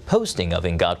public posting of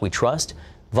 "In God We Trust"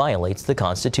 violates the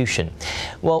Constitution.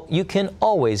 Well, you can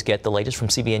always get the latest from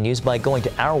CBN News by going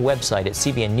to our website at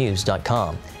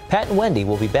cbnnews.com. Pat and Wendy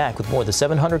will be back with more of the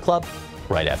 700 Club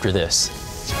right after this.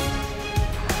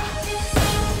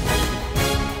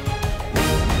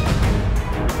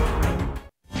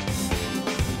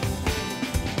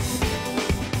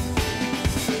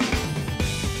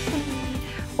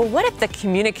 Well, what if the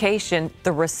communication,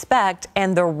 the respect,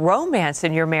 and the romance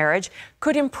in your marriage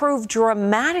could improve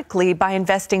dramatically by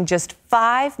investing just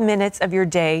 5 minutes of your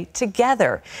day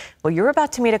together? Well, you're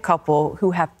about to meet a couple who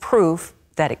have proof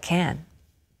that it can.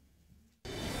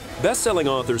 Best-selling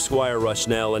author Squire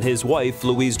Rushnell and his wife,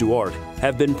 Louise DuArt,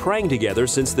 have been praying together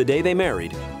since the day they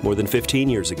married, more than 15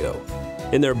 years ago.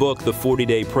 In their book, The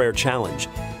 40-Day Prayer Challenge,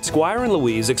 Squire and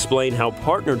Louise explain how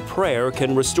partnered prayer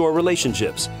can restore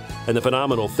relationships and the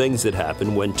phenomenal things that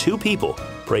happen when two people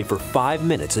pray for 5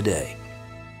 minutes a day.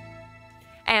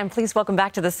 And please welcome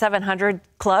back to the 700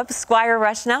 Club, Squire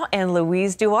Rushnell and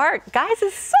Louise DuArt. Guys,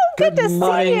 it's so good to see you.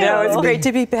 I know, it's great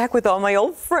to be back with all my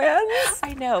old friends.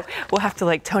 I know. We'll have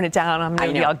to tone it down. I'm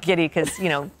going to be all giddy because,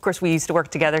 of course, we used to work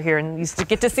together here and used to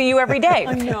get to see you every day.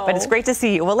 I know. But it's great to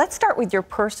see you. Well, let's start with your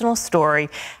personal story.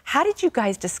 How did you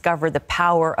guys discover the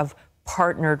power of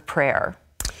partnered prayer?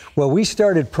 Well, we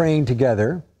started praying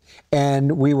together,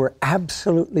 and we were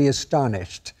absolutely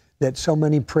astonished that so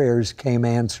many prayers came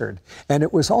answered. And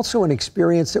it was also an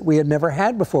experience that we had never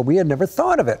had before. We had never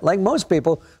thought of it. Like most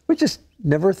people, we just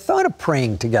never thought of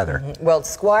praying together. Well,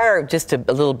 Squire, just a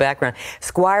little background,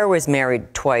 Squire was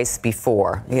married twice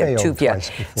before. Twice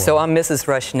before. So I'm Mrs.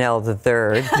 Rushnell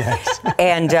III. Yes.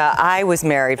 And I was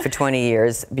married for 20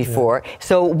 years before. Yeah.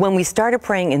 So when we started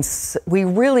praying, we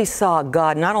really saw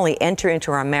God not only enter into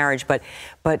our marriage, but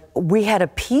we had a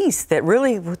peace that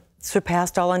really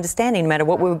surpassed all understanding. No matter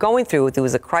what we were going through, if there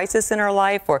was a crisis in our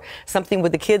life or something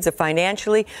with the kids or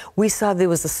financially, we saw there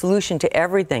was a solution to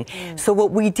everything. So what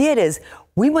we did is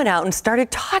we went out and started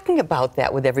talking about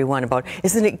that with everyone about,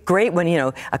 isn't it great when,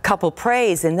 a couple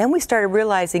prays? And then we started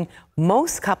realizing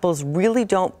most couples really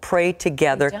don't pray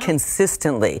together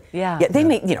consistently. Yeah, they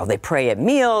may, they pray at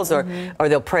meals or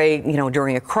they'll pray,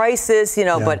 during a crisis,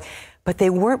 but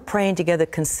they weren't praying together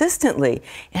consistently.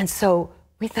 And so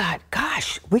we thought,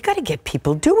 gosh, we got to get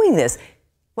people doing this.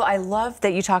 Well, I love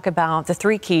that you talk about the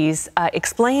 3 keys.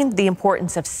 Explain the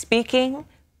importance of speaking,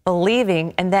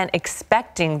 believing, and then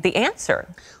expecting the answer.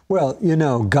 Well,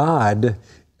 God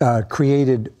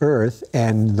created earth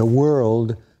and the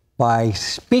world by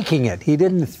speaking it. He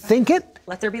didn't think it.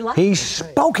 Let there be light. He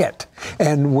spoke it.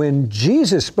 And when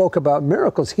Jesus spoke about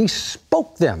miracles, he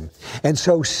spoke them. And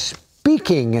so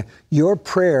speaking your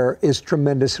prayer is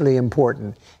tremendously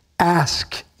important.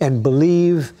 Ask and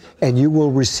believe and you will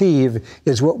receive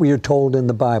is what we are told in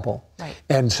the Bible. Right.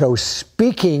 And so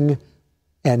speaking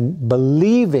and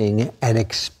believing and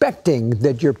expecting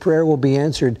that your prayer will be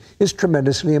answered is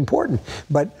tremendously important.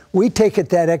 But we take it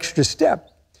that extra step.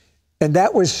 And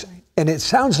that was, and it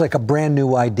sounds like a brand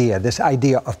new idea, this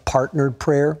idea of partnered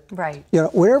prayer. Right. You know,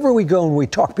 wherever we go and we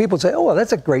talk, people say, oh, well,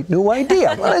 that's a great new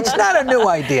idea. Well, it's not a new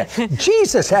idea.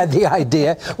 Jesus had the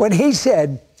idea when he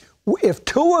said, if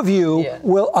two of you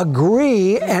will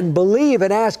agree and believe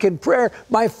and ask in prayer,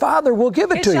 my Father will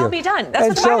give it to you. It shall be done. That's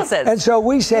what the Bible says. And so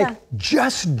we say,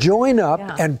 just join up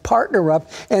and partner up.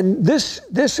 And this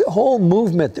whole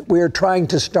movement that we are trying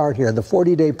to start here, the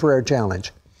 40-day prayer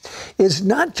challenge, is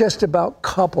not just about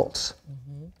couples.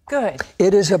 Good.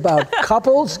 It is about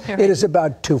couples. Right. It is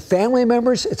about two family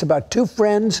members. It's about two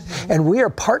friends. And we are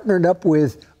partnered up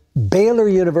with Baylor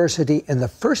University and the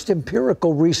first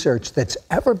empirical research that's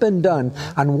ever been done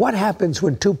on what happens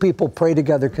when two people pray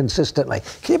together consistently.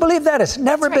 Can you believe that? It's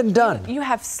never been done. You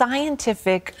have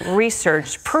scientific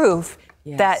research proof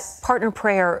that partner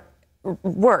prayer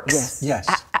works.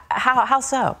 Yes. How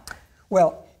so?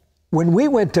 Well, when we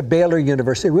went to Baylor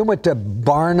University, we went to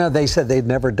Barna, they said they'd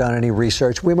never done any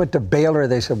research. We went to Baylor,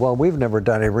 they said, well, we've never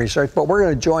done any research, but we're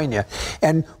going to join you.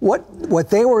 And what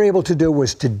they were able to do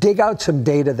was to dig out some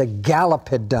data that Gallup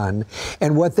had done.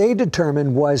 And what they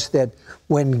determined was that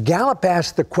when Gallup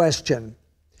asked the question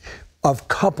of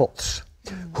couples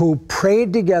who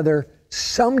prayed together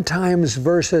sometimes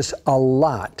versus a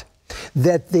lot,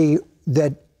 that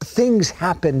things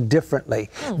happen differently,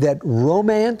 that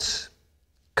romance,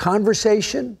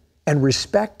 conversation and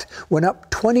respect went up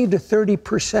 20 to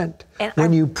 30%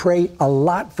 when you pray a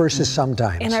lot versus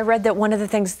sometimes. And I read that one of the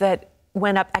things that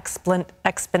went up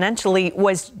exponentially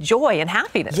was joy and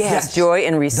happiness. Yes, joy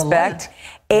and respect.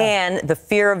 And the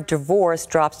fear of divorce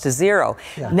drops to zero.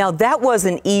 Now, that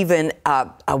wasn't even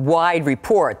a wide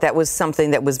report. That was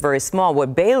something that was very small.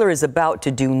 What Baylor is about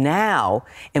to do now,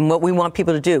 and what we want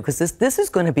people to do, because this is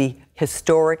going to be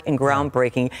historic and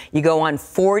groundbreaking. You go on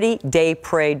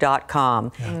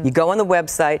 40daypray.com. You go on the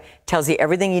website, tells you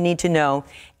everything you need to know,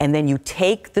 and then you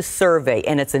take the survey.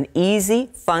 And it's an easy,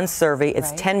 fun survey.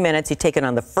 It's 10 minutes. You take it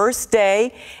on the first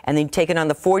day, and then you take it on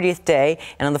the 40th day.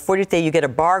 And on the 40th day, you get a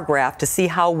bar graph to see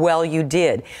how well you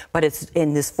did. But it's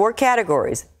in these 4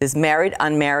 categories. There's married,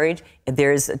 unmarried,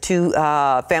 there's 2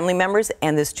 family members,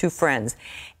 and there's 2 friends.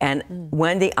 And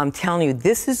Wendy, I'm telling you,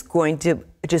 this is going to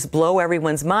just blow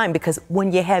everyone's mind, because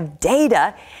when you have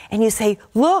data and you say,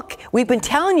 look, we've been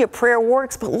telling you prayer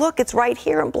works, but look, it's right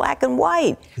here in black and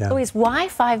white. Louise, why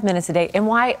 5 minutes a day, and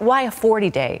why a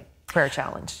 40-day prayer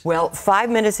challenge? Well, 5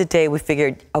 minutes a day, we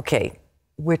figured, okay,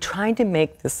 we're trying to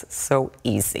make this so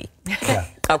easy.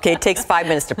 Okay, it takes 5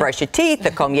 minutes to brush your teeth,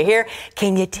 to comb your hair.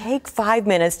 Can you take 5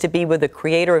 minutes to be with the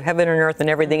creator of heaven and earth and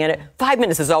everything in it? 5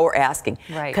 minutes is all we're asking.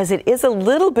 Because it is a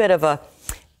little bit of a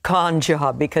con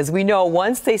job, because we know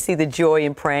once they see the joy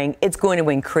in praying, it's going to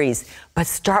increase. But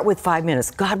start with 5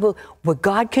 minutes. What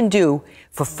God can do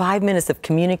for 5 minutes of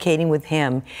communicating with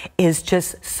Him is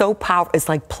just so powerful. It's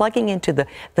like plugging into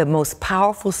the most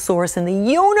powerful source in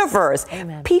the universe.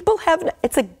 Amen. People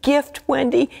it's a gift,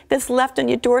 Wendy, that's left on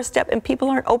your doorstep, and people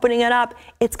aren't opening it up.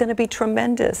 It's going to be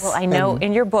tremendous. Well, I know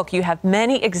in your book you have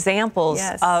many examples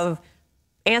of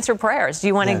answered prayers. Do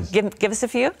you want to give us a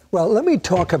few? Well, let me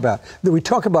talk about,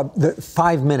 the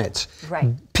 5 minutes.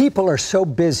 People are so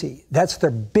busy. That's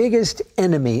their biggest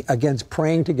enemy against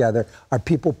praying together, are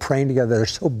people praying together. They're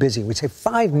so busy. We say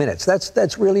 5 minutes.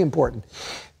 That's really important.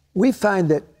 We find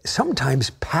that sometimes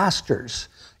pastors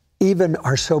even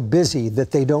are so busy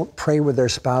that they don't pray with their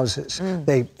spouses.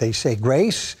 They say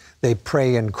grace, they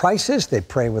pray in crisis, they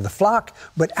pray with the flock,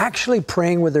 but actually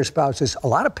praying with their spouses, a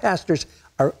lot of pastors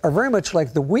are very much like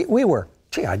we were.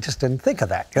 Gee, I just didn't think of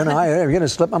that. You know, I'm going to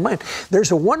slip my mind. There's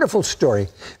a wonderful story.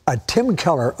 Tim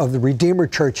Keller of the Redeemer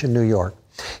Church in New York.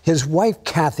 His wife,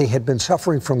 Kathy, had been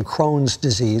suffering from Crohn's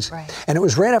disease. And it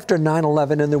was right after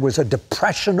 9/11, and there was a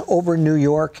depression over New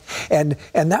York. And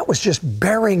that was just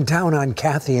bearing down on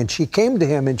Kathy. And she came to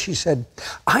him and she said,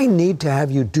 I need to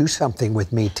have you do something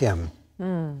with me, Tim.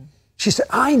 She said,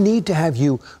 I need to have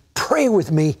you pray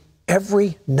with me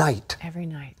every night. Every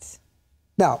night.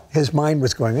 Now, his mind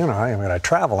was going, I'm going to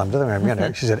travel.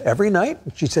 She said, every night?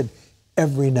 She said,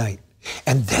 every night.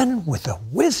 And then with the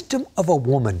wisdom of a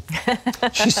woman,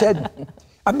 she said,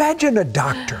 imagine a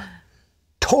doctor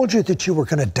told you that you were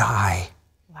going to die.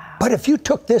 But if you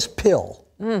took this pill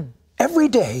every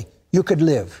day, you could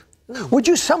live. Would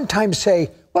you sometimes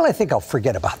say, well, I think I'll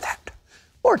forget about that?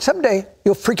 Or someday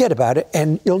you'll forget about it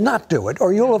and you'll not do it,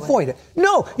 or you'll avoid it.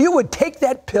 No, you would take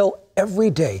that pill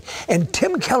every day. And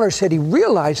Tim Keller said he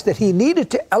realized that he needed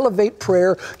to elevate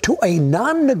prayer to a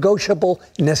non-negotiable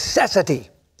necessity.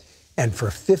 And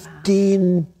for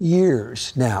 15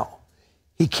 years now,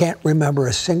 he can't remember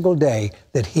a single day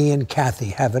that he and Kathy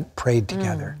haven't prayed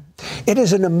together. It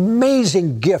is an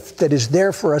amazing gift that is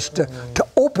there for us to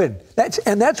open.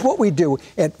 That's what we do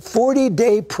at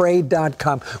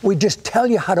 40daypray.com. We just tell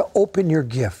you how to open your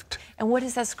gift. And what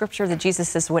is that scripture that Jesus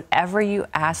says, whatever you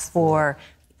ask for,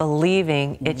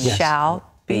 believing, it shall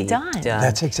be done?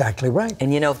 That's exactly right.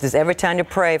 And you know, if there's ever time to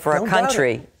pray for our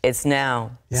country, it's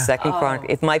now. Yeah. Second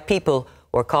Chronicles. If my people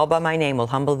who are called by my name will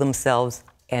humble themselves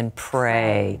and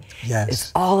pray. Yes.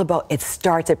 It's all about, it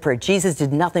starts at prayer. Jesus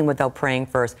did nothing without praying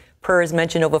first. Prayer is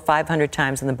mentioned over 500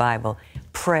 times in the Bible.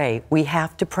 Pray. We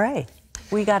have to pray.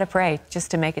 We got to pray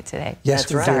just to make it today. Yes,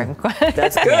 That's we right. do.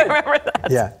 That's good. Remember that.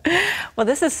 Yeah. Well,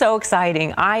 this is so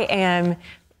exciting. I am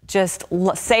just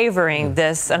savoring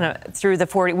this through the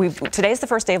 40. Today's the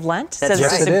first day of Lent, so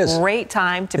this is a great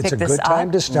time to pick this up. It's a good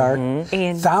time to start.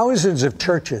 And thousands of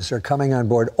churches are coming on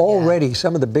board. Already,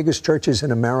 some of the biggest churches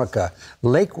in America,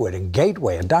 Lakewood and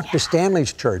Gateway and Dr.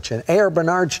 Stanley's church and A.R.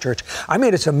 Bernard's church. I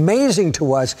mean, it's amazing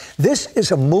to us. This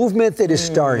is a movement that is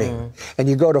starting. And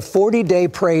you go to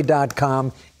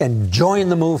 40daypray.com and join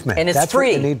the movement. And it's That's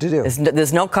free. What you need to do.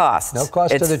 There's no cost. No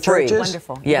cost to the free. churches.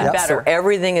 Wonderful. Yeah, so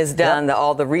everything is done.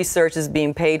 All the research is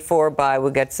being paid for by,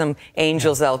 we've got some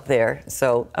angels out there.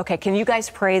 So okay, can you guys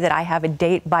pray that I have a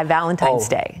date by Valentine's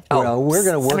Day? Well, we're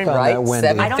going to work on that, Wendy.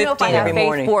 I don't know if I have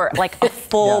faith for like a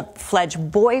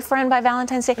full-fledged boyfriend by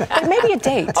Valentine's Day, but maybe a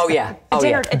date. Oh, yeah. A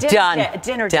dinner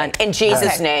Done. date. In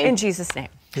Jesus' name. In Jesus' name.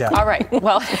 Yeah. All right.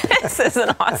 Well, this is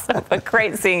an awesome, but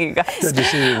great seeing you guys. Good to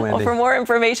see you, Wendy. Well, for more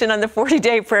information on the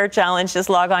 40-Day Prayer Challenge, just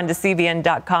log on to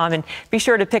cbn.com and be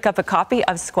sure to pick up a copy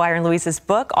of Squire and Louise's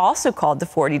book, also called the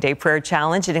 40-Day Prayer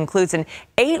Challenge. It includes an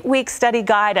 8-week study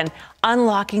guide on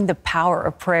unlocking the power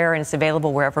of prayer, and it's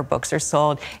available wherever books are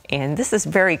sold. And this is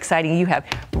very exciting. You have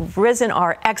risen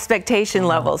our expectation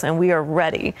levels, and we are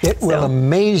ready. It will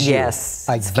amaze you. Yes,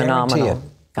 I it's guarantee phenomenal. it.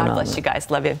 God bless you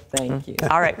guys. Love you. Thank you.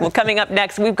 All right. Well, coming up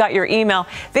next, we've got your email.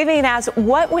 Vivian asks,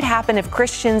 what would happen if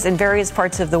Christians in various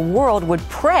parts of the world would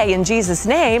pray in Jesus'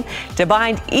 name to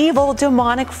bind evil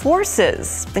demonic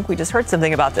forces? I think we just heard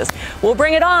something about this. We'll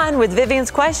bring it on with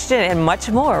Vivian's question and much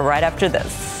more right after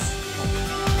this.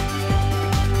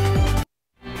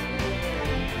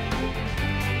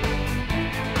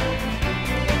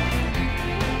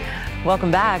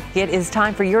 Welcome back. It is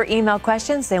time for your email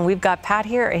questions, and we've got Pat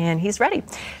here, and he's ready.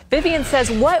 Vivian says,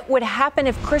 what would happen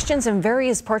if Christians in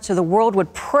various parts of the world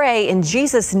would pray in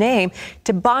Jesus' name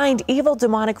to bind evil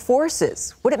demonic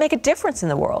forces? Would it make a difference in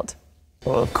the world?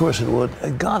 Well, of course it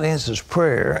would. God answers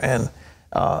prayer, and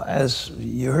as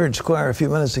you heard Squire a few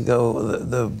minutes ago,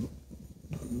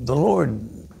 the Lord,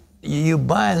 you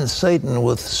bind Satan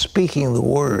with speaking the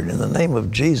word. In the name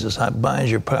of Jesus, I bind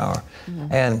your power.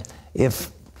 And if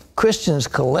Christians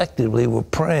collectively were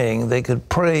praying, they could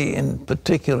pray in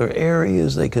particular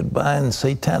areas. They could bind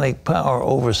satanic power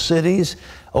over cities,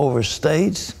 over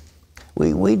states.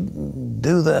 We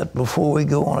do that before we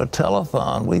go on a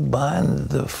telethon. We bind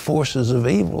the forces of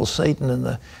evil, Satan,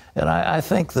 and I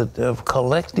think that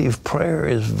collective prayer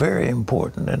is very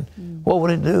important. And what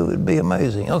would it do? It'd be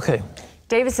amazing. Okay.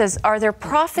 David says, are there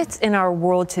prophets in our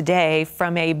world today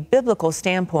from a biblical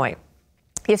standpoint?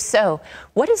 If so,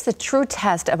 what is the true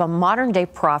test of a modern-day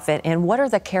prophet, and what are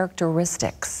the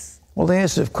characteristics? Well, the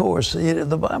answer, of course,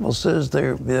 the Bible says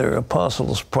they're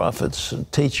apostles, prophets, and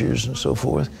teachers, and so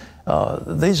forth.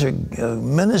 These are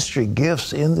ministry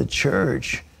gifts in the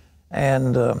church,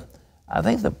 and I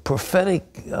think the prophetic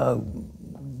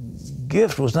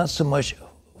gift was not so much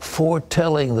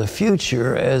foretelling the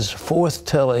future as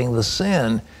forthtelling the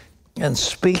sin and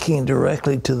speaking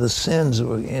directly to the sins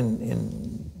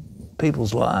in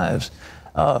people's lives.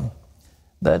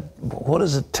 What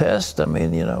is a test? I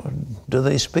mean, do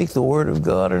they speak the word of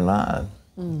God or not?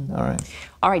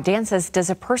 All right, Dan says, does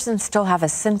a person still have a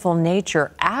sinful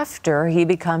nature after he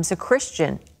becomes a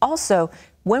Christian? Also,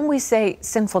 when we say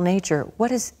sinful nature,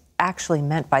 what is actually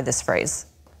meant by this phrase?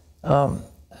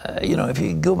 If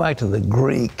you go back to the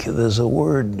Greek, there's a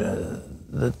word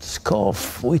that's called,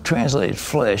 we translate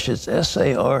flesh, it's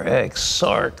S-A-R-X,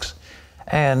 sarx.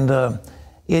 And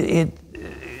it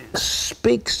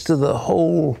speaks to the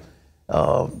whole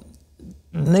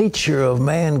nature of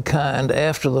mankind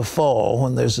after the fall,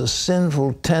 when there's a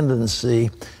sinful tendency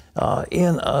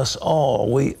in us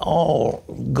all. We all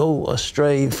go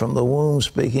astray from the womb,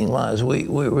 speaking lies.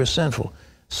 We're sinful.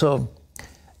 So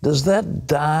does that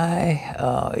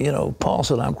die? Paul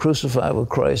said, I'm crucified with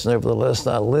Christ, nevertheless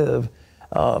I live.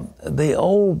 The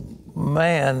old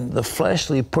man, the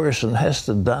fleshly person, has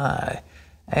to die.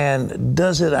 And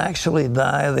does it actually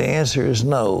die? The answer is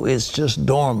no. It's just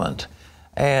dormant.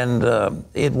 And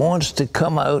it wants to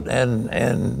come out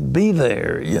and be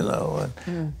there, you know.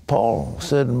 Paul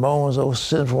said in Romans, "Oh,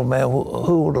 sinful man,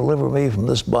 who will deliver me from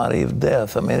this body of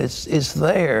death?" I mean, it's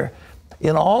there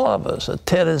in all of us, a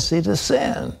tendency to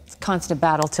sin. It's a constant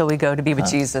battle till we go to be with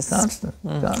Jesus. Constant.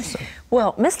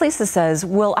 Well, Miss Lisa says,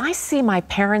 will I see my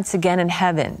parents again in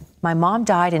heaven? My mom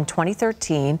died in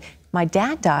 2013. My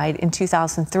dad died in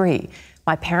 2003.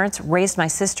 My parents raised my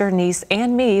sister, niece,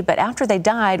 and me, but after they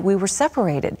died, we were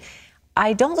separated.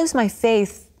 I don't lose my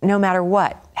faith no matter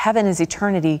what. Heaven is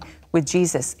eternity with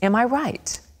Jesus. Am I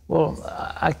right? Well,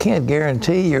 I can't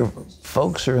guarantee your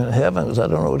folks are in heaven because I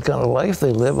don't know what kind of life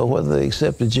they live or whether they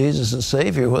accepted Jesus as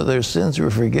Savior, whether their sins were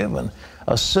forgiven.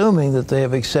 Assuming that they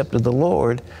have accepted the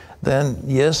Lord, then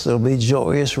yes, there'll be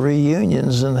joyous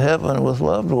reunions in heaven with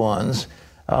loved ones.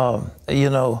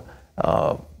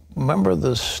 Remember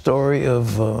the story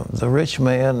of the rich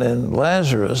man and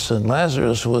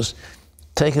Lazarus was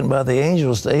taken by the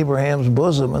angels to Abraham's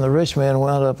bosom, and the rich man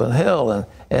wound up in hell,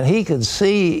 and he could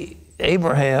see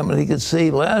Abraham and he could see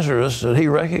Lazarus, and he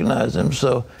recognized him.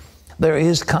 So there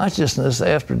is consciousness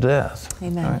after death.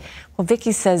 Amen. Right? Well,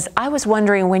 Vicki says, I was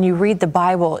wondering, when you read the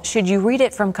Bible, should you read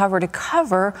it from cover to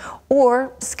cover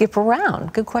or skip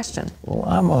around? Good question. Well,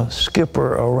 I'm a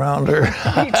skipper arounder.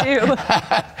 Me too.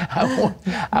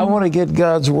 I want to get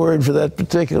God's word for that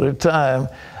particular time.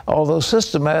 Although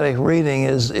systematic reading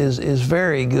is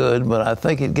very good, but I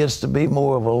think it gets to be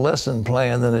more of a lesson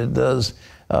plan than it does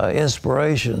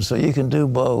inspiration. So you can do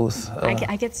both.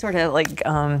 I get sort of like,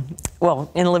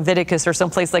 in Leviticus or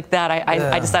someplace like that,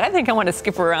 I decide I think I want to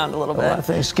skip around a little bit. Well, I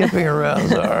think skipping around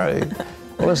is all right.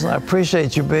 Well, listen, I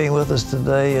appreciate you being with us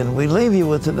today, and we leave you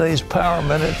with today's Power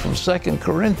Minute from 2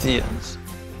 Corinthians.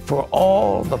 For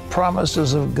all the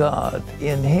promises of God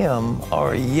in Him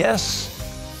are yes,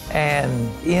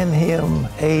 and in Him,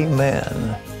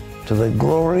 amen, to the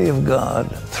glory of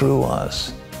God through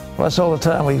us. Well, that's all the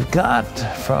time we've got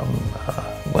from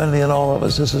Wendy and all of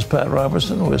us. This is Pat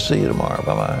Robertson. We'll see you tomorrow.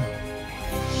 Bye-bye.